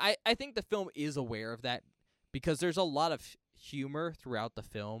 And I think the film is aware of that because there's a lot of humor throughout the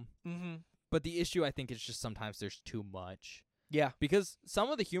film. Mm-hmm. But the issue, I think, is just sometimes there's too much. Yeah. Because some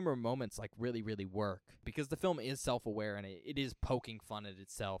of the humor moments, like, really, really work. Because the film is self-aware and it is poking fun at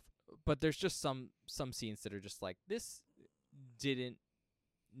itself. But there's just some scenes that are just like, this didn't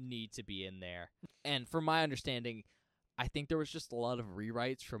need to be in there. And from my understanding, I think there was just a lot of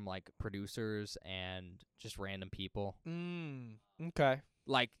rewrites from, like, producers and just random people. Okay.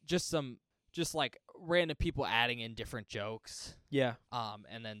 Like, just like, random people adding in different jokes. Yeah.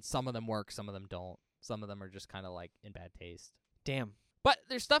 And then some of them work, some of them don't. Some of them are just kind of, like, in bad taste. Damn. But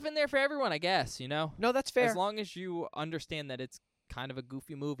there's stuff in there for everyone, I guess, you know? No, that's fair. As long as you understand that it's kind of a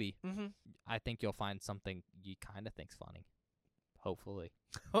goofy movie, Mm-hmm. I think you'll find something you kind of think's funny. Hopefully.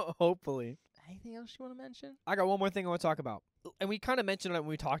 Hopefully. Anything else you want to mention? I got one more thing I want to talk about. And we kind of mentioned it when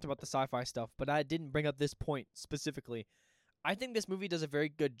we talked about the sci-fi stuff, but I didn't bring up this point specifically. I think this movie does a very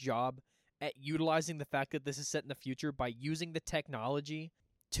good job at utilizing the fact that this is set in the future by using the technology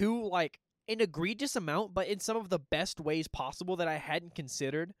to, like, an egregious amount, but in some of the best ways possible that I hadn't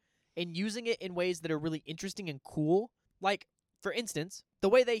considered, and using it in ways that are really interesting and cool. Like, for instance, the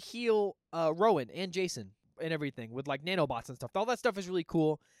way they heal Rowan and Jason and everything with, like, nanobots and stuff. All that stuff is really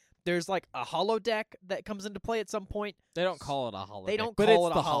cool. There's, like, a holodeck that comes into play at some point. They don't call it a holodeck. They don't but call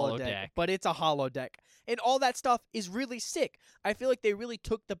it's it a the holodeck, but it's a holodeck. And all that stuff is really sick. I feel like they really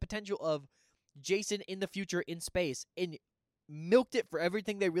took the potential of Jason in the future in space and milked it for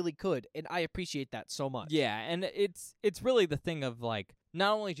everything they really could, and I appreciate that so much. Yeah, and it's really the thing of, like,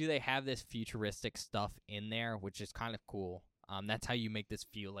 not only do they have this futuristic stuff in there, which is kind of cool. That's how you make this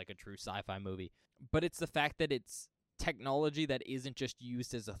feel like a true sci-fi movie. But it's the fact that it's technology that isn't just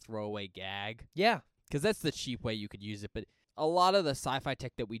used as a throwaway gag. Yeah. Because that's the cheap way you could use it. But a lot of the sci-fi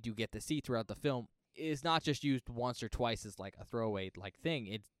tech that we do get to see throughout the film is not just used once or twice as, like, a throwaway like thing.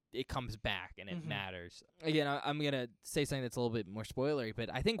 It comes back and it Mhm. matters. Again, I'm going to say something that's a little bit more spoilery, but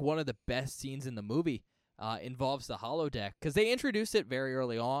I think one of the best scenes in the movie involves the holodeck. Because they introduce it very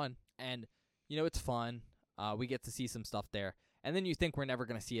early on, and, you know, it's fun. We get to see some stuff there. And then you think we're never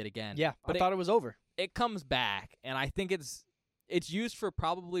going to see it again. Yeah, But I thought it was over. it comes back, and I think it's used for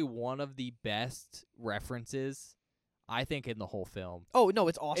probably one of the best references I think, in the whole film. Oh no,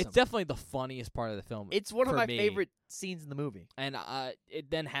 it's awesome. It's definitely the funniest part of the film. It's one of for my me. favorite scenes in the movie. And it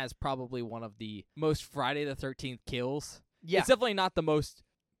then has probably one of the most Friday the 13th kills. Yeah. It's definitely not the most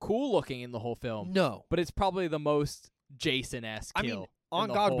cool looking in the whole film, No. but it's probably the most Jason-esque I kill. mean, in on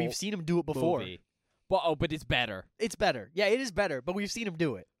the God, whole we've seen him do it before. movie. But it's better. It's better. Yeah, it is better, but we've seen him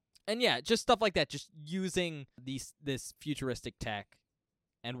do it. And yeah, just stuff like that, just using this futuristic tech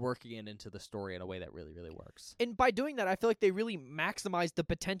and working it into the story in a way that really, really works. And by doing that, I feel like they really maximized the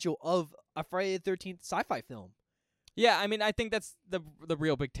potential of a Friday the 13th sci-fi film. Yeah, I mean, I think that's the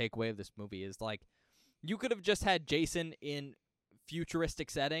real big takeaway of this movie is, like, you could have just had Jason in futuristic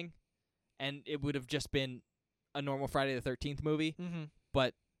setting, and it would have just been a normal Friday the 13th movie, Mm-hmm.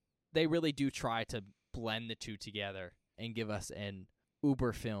 but they really do try to blend the two together and give us an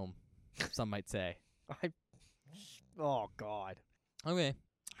uber film, some might say. Oh, God. Okay.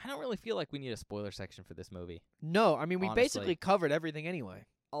 I don't really feel like we need a spoiler section for this movie. No, I mean, we Honestly. basically covered everything anyway.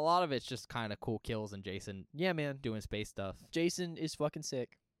 A lot of it's just kind of cool kills and Jason Yeah, man. doing space stuff. Jason is fucking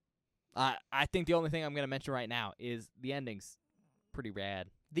sick. I think the only thing I'm going to mention right now is the ending's pretty rad.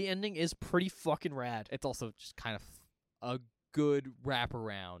 The ending is pretty fucking rad. It's also just kind of a good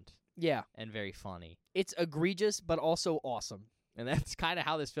wraparound Yeah. and very funny. It's egregious, but also awesome. And that's kind of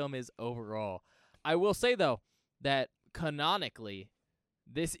how this film is overall. I will say, though, that canonically,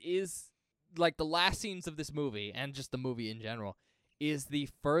 this is, like, the last scenes of this movie, and just the movie in general, is the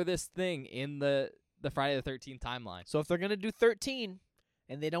furthest thing in the Friday the 13th timeline. So if they're going to do 13,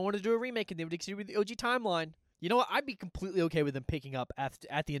 and they don't want to do a remake, and they would continue with the OG timeline, you know what? I'd be completely okay with them picking up at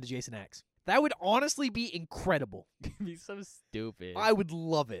the end of Jason X. That would honestly be incredible. It'd be so stupid. I would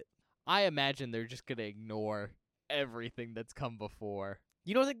love it. I imagine they're just going to ignore everything that's come before.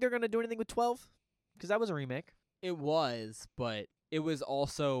 You don't think they're going to do anything with 12? Because that was a remake. It was, but it was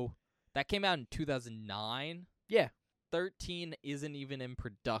also... That came out in 2009. Yeah. 13 isn't even in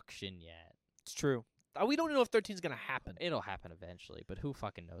production yet. It's true. We don't know if 13 is going to happen. It'll happen eventually, but who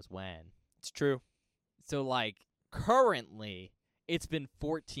fucking knows when? It's true. So, like, currently, it's been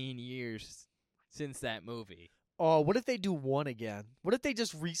 14 years since that movie. Oh, what if they do 1 again? What if they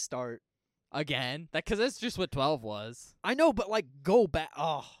just restart? Again? Because that's just what 12 was. I know, but, like, go back.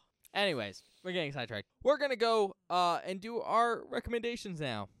 Oh. Anyways, we're getting sidetracked. We're going to go and do our recommendations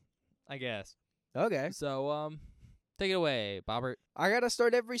now, I guess. Okay. So, take it away, Bobbert. I gotta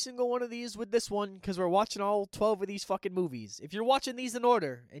start every single one of these with this one because we're watching all 12 of these fucking movies. If you're watching these in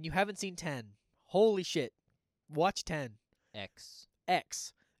order and you haven't seen 10, holy shit. Watch 10. X.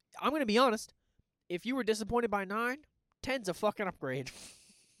 I'm gonna be honest. If you were disappointed by 9, 10's a fucking upgrade.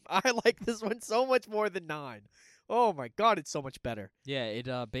 I like this one so much more than 9. Oh my god, it's so much better. Yeah, it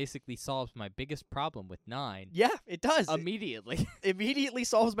basically solves my biggest problem with 9. Yeah, it does. Immediately. Immediately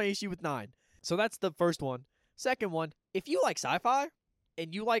solves my issue with 9. So that's the first one. Second one, if you like sci-fi,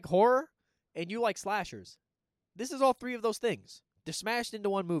 and you like horror, and you like slashers, this is all 3 of those things. They're smashed into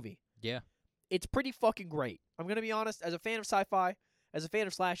one movie. Yeah. It's pretty fucking great. I'm going to be honest, as a fan of sci-fi, as a fan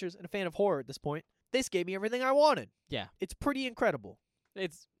of slashers, and a fan of horror at this point, this gave me everything I wanted. Yeah. It's pretty incredible.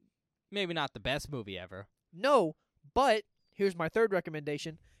 It's maybe not the best movie ever. No, but here's my third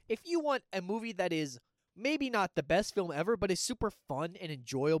recommendation. If you want a movie that is maybe not the best film ever, but is super fun and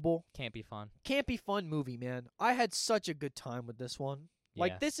enjoyable, Can't be fun. campy fun movie, man. I had such a good time with this one. Yeah.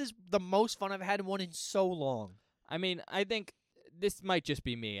 Like, this is the most fun I've had in one in so long. I mean, I think this might just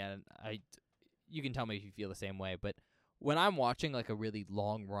be me, and you can tell me if you feel the same way, but when I'm watching, like, a really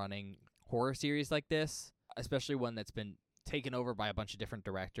long-running horror series like this, especially one that's been taken over by a bunch of different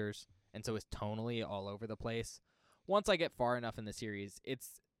directors, and so is tonally all over the place, once I get far enough in the series,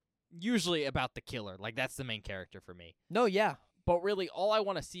 it's usually about the killer. Like, that's the main character for me. No, yeah. But really, all I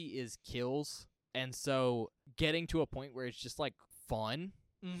want to see is kills, and so getting to a point where it's just, like, fun,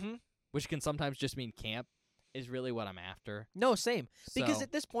 Mm-hmm. which can sometimes just mean camp, is really what I'm after. No, same. Because So-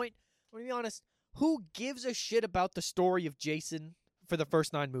 at this point, I'm going to be honest, who gives a shit about the story of Jason for the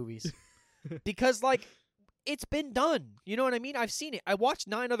first 9 movies? Because, like, it's been done. You know what I mean? I've seen it. I watched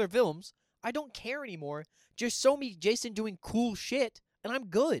 9 other films. I don't care anymore. Just show me Jason doing cool shit, and I'm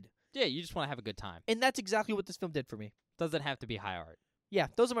good. Yeah, you just want to have a good time. And that's exactly what this film did for me. Doesn't have to be high art. Yeah,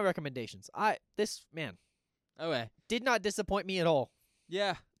 those are my recommendations. This, man, Okay. did not disappoint me at all.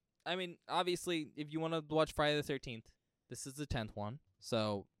 Yeah. I mean, obviously, if you want to watch Friday the 13th, this is the 10th one.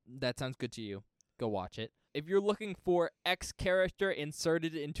 So that sounds good to you. Go watch it. If you're looking for X character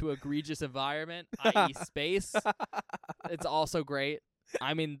inserted into egregious environment, i.e. space, it's also great.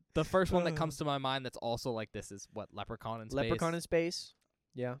 I mean, the first one that comes to my mind that's also like this is, what, Leprechaun in Space? Leprechaun in Space.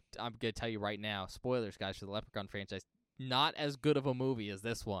 Yeah. I'm going to tell you right now, spoilers, guys, for the Leprechaun franchise, not as good of a movie as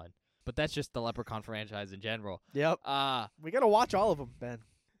this one. but that's just the Leprechaun franchise in general. Yep. We gotta watch all of them, Ben.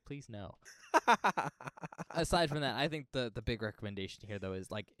 Please no. Aside from that, I think the big recommendation here, though, is,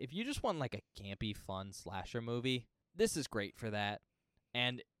 like, if you just want, like, a campy, fun slasher movie, this is great for that.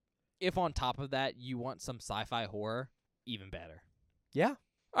 And if on top of that you want some sci-fi horror, even better. Yeah.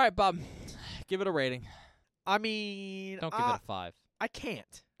 All right, Bob, give it a rating. I mean, Don't give it a 5. I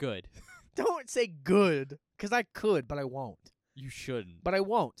can't. Good. Don't say good, because I could, but I won't. You shouldn't. But I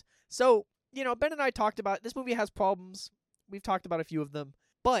won't. So, Ben and I talked about this movie has problems. We've talked about a few of them.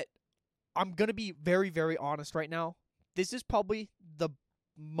 But I'm going to be very, very honest right now. This is probably the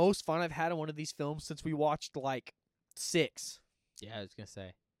most fun I've had in one of these films since we watched, like, 6. Yeah, I was going to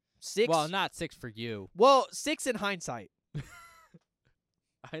say. 6? Well, not 6 for you. Well, 6 in hindsight.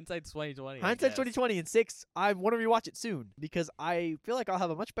 Hindsight's 2020. Hindsight's 2020, and 6, I want to rewatch it soon because I feel like I'll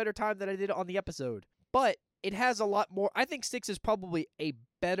have a much better time than I did on the episode. But it has a lot more. I think 6 is probably a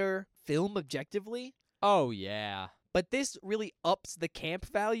better film objectively. Oh, yeah. But this really ups the camp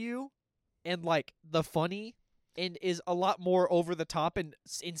value and, like, the funny and is a lot more over the top and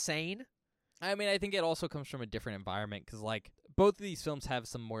insane. I mean, I think it also comes from a different environment because, like, both of these films have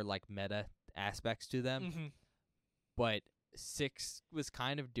some more, like, meta aspects to them. Mm-hmm. But 6 was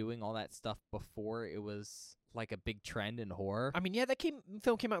kind of doing all that stuff before it was, like, a big trend in horror. I mean, yeah, that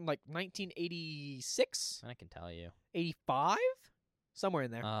film came out in, like, 1986? I can tell you. 85? Somewhere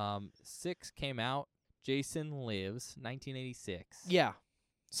in there. 6 came out. Jason Lives, 1986. Yeah.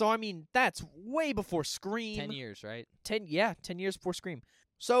 So, I mean, that's way before Scream. 10 years, right? 10 years before Scream.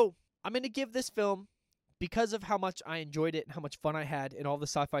 So, I'm going to give this film, because of how much I enjoyed it and how much fun I had and all the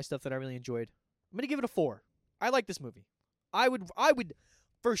sci-fi stuff that I really enjoyed, I'm going to give it a 4. I like this movie. I would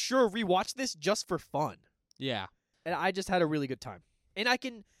for sure rewatch this just for fun. Yeah. And I just had a really good time. And I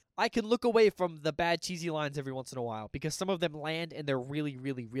can look away from the bad cheesy lines every once in a while because some of them land and they're really,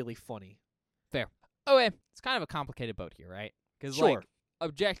 really, really funny. Fair. Okay, it's kind of a complicated boat here, right? Because, Sure. like,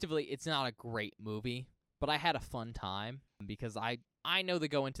 objectively, it's not a great movie, but I had a fun time because I know to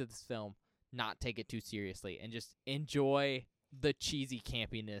go into this film, not take it too seriously, and just enjoy the cheesy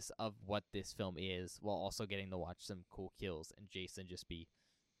campiness of what this film is while also getting to watch some cool kills and Jason just be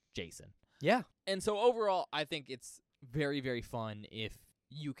Jason. Yeah. And so overall, I think it's very, very fun if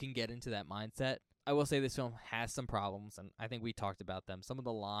you can get into that mindset. I will say this film has some problems, and I think we talked about them. Some of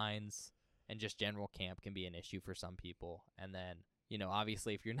the lines and just general camp can be an issue for some people. And then,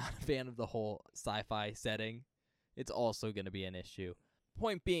 obviously, if you're not a fan of the whole sci-fi setting, it's also going to be an issue.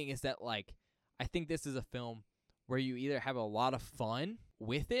 Point being is that, like, I think this is a film where you either have a lot of fun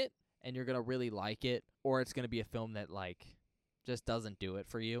with it and you're going to really like it, or it's going to be a film that, like, just doesn't do it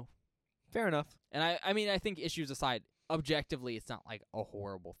for you. Fair enough. And I mean, I think issues aside, objectively, it's not like a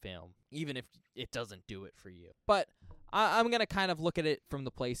horrible film, even if it doesn't do it for you. But I'm going to kind of look at it from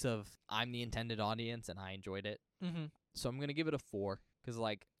the place of I'm the intended audience and I enjoyed it. Mm-hmm. So I'm going to give it a 4 because,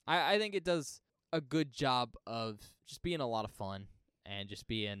 like, I think it does a good job of just being a lot of fun and just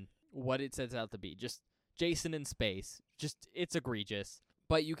being what it sets out to be. Just Jason in space. Just, it's egregious.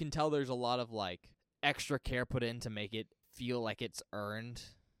 But you can tell there's a lot of, like, extra care put in to make it feel like it's earned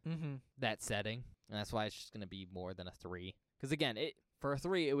that setting. And that's why it's just going to be more than a 3. Because, again, for a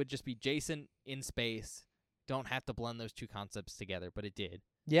 3, it would just be Jason in space. Don't have to blend those two concepts together, but it did.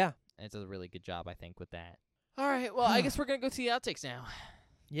 Yeah. And it does a really good job, I think, with that. All right, well, I guess we're going to go see the outtakes now.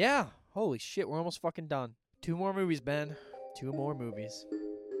 Yeah. Holy shit, we're almost fucking done. 2 more movies, Ben. 2 more movies.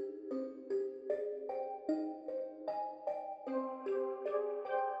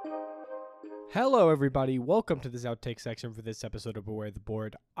 Hello, everybody. Welcome to this outtake section for this episode of Beware the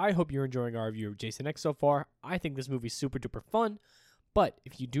Board. I hope you're enjoying our review of Jason X so far. I think this movie's super duper fun. But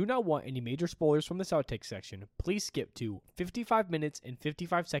if you do not want any major spoilers from this outtake section, please skip to 55 minutes and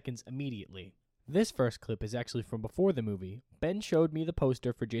 55 seconds immediately. This first clip is actually from before the movie. Ben showed me the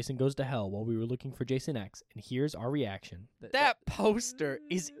poster for Jason Goes to Hell while we were looking for Jason X, and here's our reaction. That poster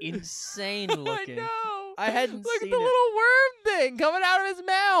is insane looking. I know. I hadn't Look seen at the it. little worm thing coming out of his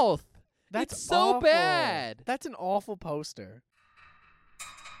mouth. That's it's so awful. bad. That's an awful poster.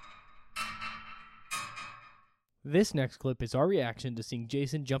 This next clip is our reaction to seeing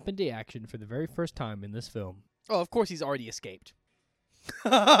Jason jump into action for the very first time in this film. Oh, of course he's already escaped.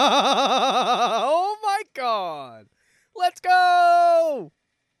 Oh my god! Let's go!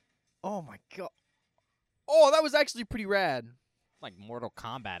 Oh my god. Oh, that was actually pretty rad. Like Mortal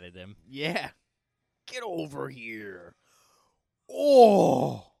Kombated him. Yeah. Get over here.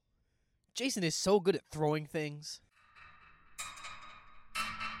 Oh! Jason is so good at throwing things.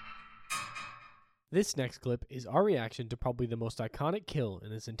 This next clip is our reaction to probably the most iconic kill in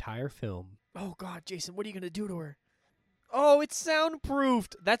this entire film. Oh god, Jason, what are you going to do to her? Oh, it's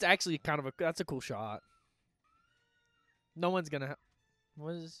soundproofed. That's actually that's a cool shot. No one's gonna.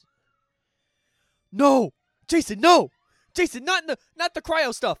 What is? No, Jason, no, Jason, not the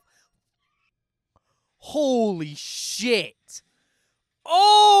cryo stuff. Holy shit!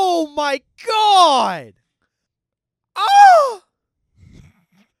 Oh my god! Oh!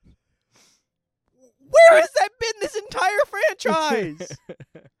 Where has that been this entire franchise?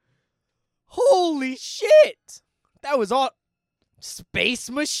 Holy shit! That was all. Space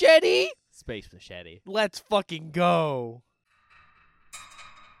Machete? Space Machete. Let's fucking go.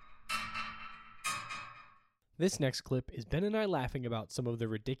 This next clip is Ben and I laughing about some of the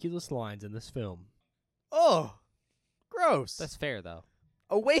ridiculous lines in this film. Oh, gross. That's fair, though.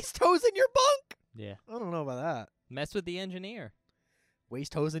 A waist hose in your bunk? Yeah. I don't know about that. Mess with the engineer.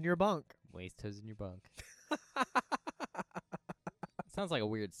 Waist hose in your bunk. Waist hose in your bunk. Sounds like a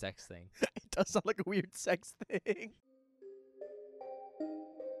weird sex thing. It does sound like a weird sex thing.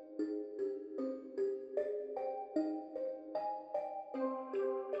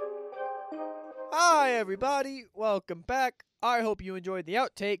 Hi, everybody. Welcome back. I hope you enjoyed the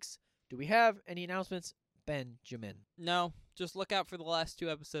outtakes. Do we have any announcements, Benjamin? No, just look out for the last 2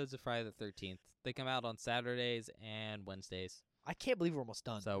 episodes of Friday the 13th. They come out on Saturdays and Wednesdays. I can't believe we're almost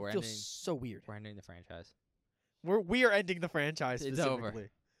done. So it feels so weird. We're ending the franchise. We are ending the franchise It's specifically.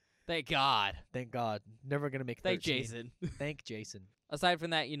 over. Thank God. Thank God. Never gonna make 13. Thank Jason. Thank Jason. Aside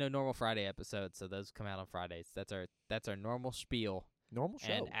from that, normal Friday episodes, so those come out on Fridays. That's our normal spiel. Normal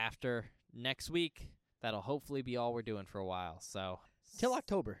show. And after next week, that'll hopefully be all we're doing for a while. So Till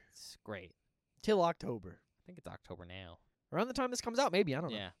October. It's great. Till October. I think it's October now. Around the time this comes out, maybe. I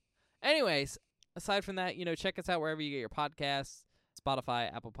don't know. Yeah. Anyways, aside from that, check us out wherever you get your podcasts.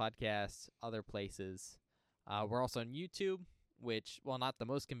 Spotify, Apple Podcasts, other places. We're also on YouTube, which, while not the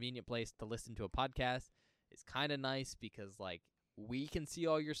most convenient place to listen to a podcast, is kind of nice because, we can see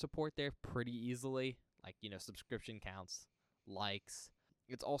all your support there pretty easily. Subscription counts, likes.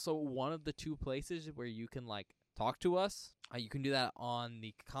 It's also one of the 2 places where you can, talk to us. You can do that on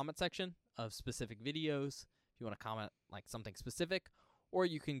the comment section of specific videos if you want to comment, something specific. Or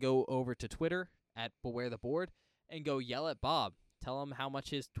you can go over to Twitter at BewareTheBoard and go yell at Bob. Tell him how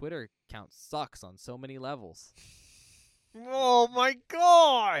much his Twitter account sucks on so many levels. Oh my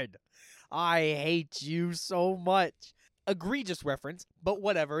god! I hate you so much. Egregious reference, but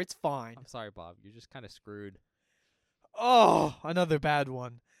whatever, it's fine. I'm sorry, Bob. You're just kind of screwed. Oh, another bad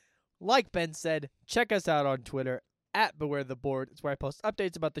one. Like Ben said, check us out on Twitter at BewareTheBoard. It's where I post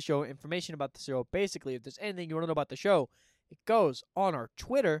updates about the show, information about the show. Basically, if there's anything you want to know about the show, it goes on our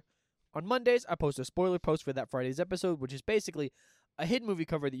Twitter. On Mondays, I post a spoiler post for that Friday's episode, which is basically a hidden movie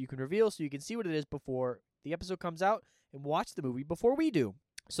cover that you can reveal so you can see what it is before the episode comes out and watch the movie before we do.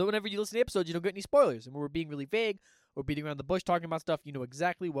 So whenever you listen to the episode, you don't get any spoilers. And when we're being really vague or beating around the bush talking about stuff, you know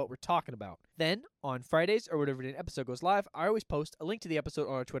exactly what we're talking about. Then, on Fridays or whenever an episode goes live, I always post a link to the episode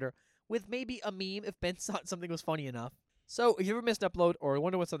on our Twitter with maybe a meme if Ben thought something was funny enough. So if you ever missed an upload or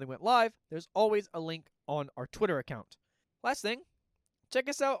wonder when something went live, there's always a link on our Twitter account. Last thing, check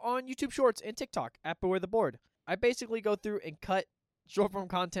us out on YouTube Shorts and TikTok at BewareTheBoard. I basically go through and cut short-form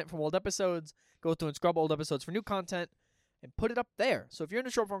content from old episodes, go through and scrub old episodes for new content, and put it up there. So if you're into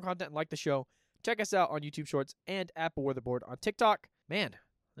short-form content and like the show, check us out on YouTube Shorts and at BewareTheBoard on TikTok. Man,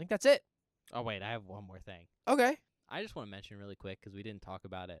 I think that's it. Oh, wait, I have one more thing. Okay. I just want to mention really quick because we didn't talk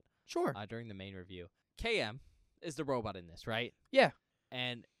about it Sure. during the main review. KM is the robot in this, right? Yeah.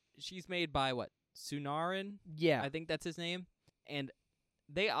 And she's made by, Sunarin? Yeah. I think that's his name. And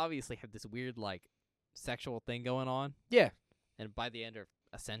they obviously have this weird, sexual thing going on. Yeah. And by the end are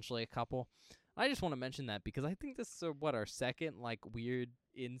essentially a couple. I just want to mention that because I think this is, our second, weird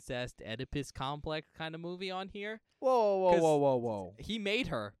incest Oedipus complex kind of movie on here. Whoa. He made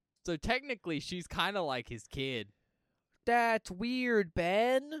her. So technically, she's kind of like his kid. That's weird,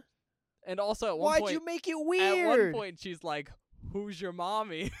 Ben. And also at one point... Why'd you make it weird? At one point, she's like, who's your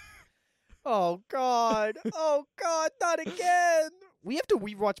mommy? Oh, God. Oh, God, not again. We have to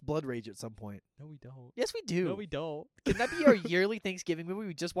rewatch Blood Rage at some point. No, we don't. Yes, we do. No, we don't. Can that be our yearly Thanksgiving movie?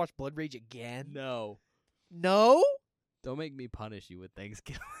 We just watch Blood Rage again? No. No? Don't make me punish you with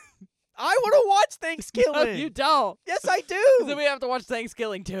Thanksgiving. I want to watch Thanksgiving. No, you don't. Yes, I do. Then we have to watch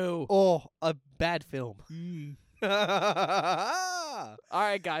Thanksgiving too. Oh, a bad film. All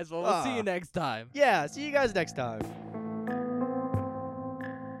right, guys. Well, we'll see you next time. Yeah, see you guys next time.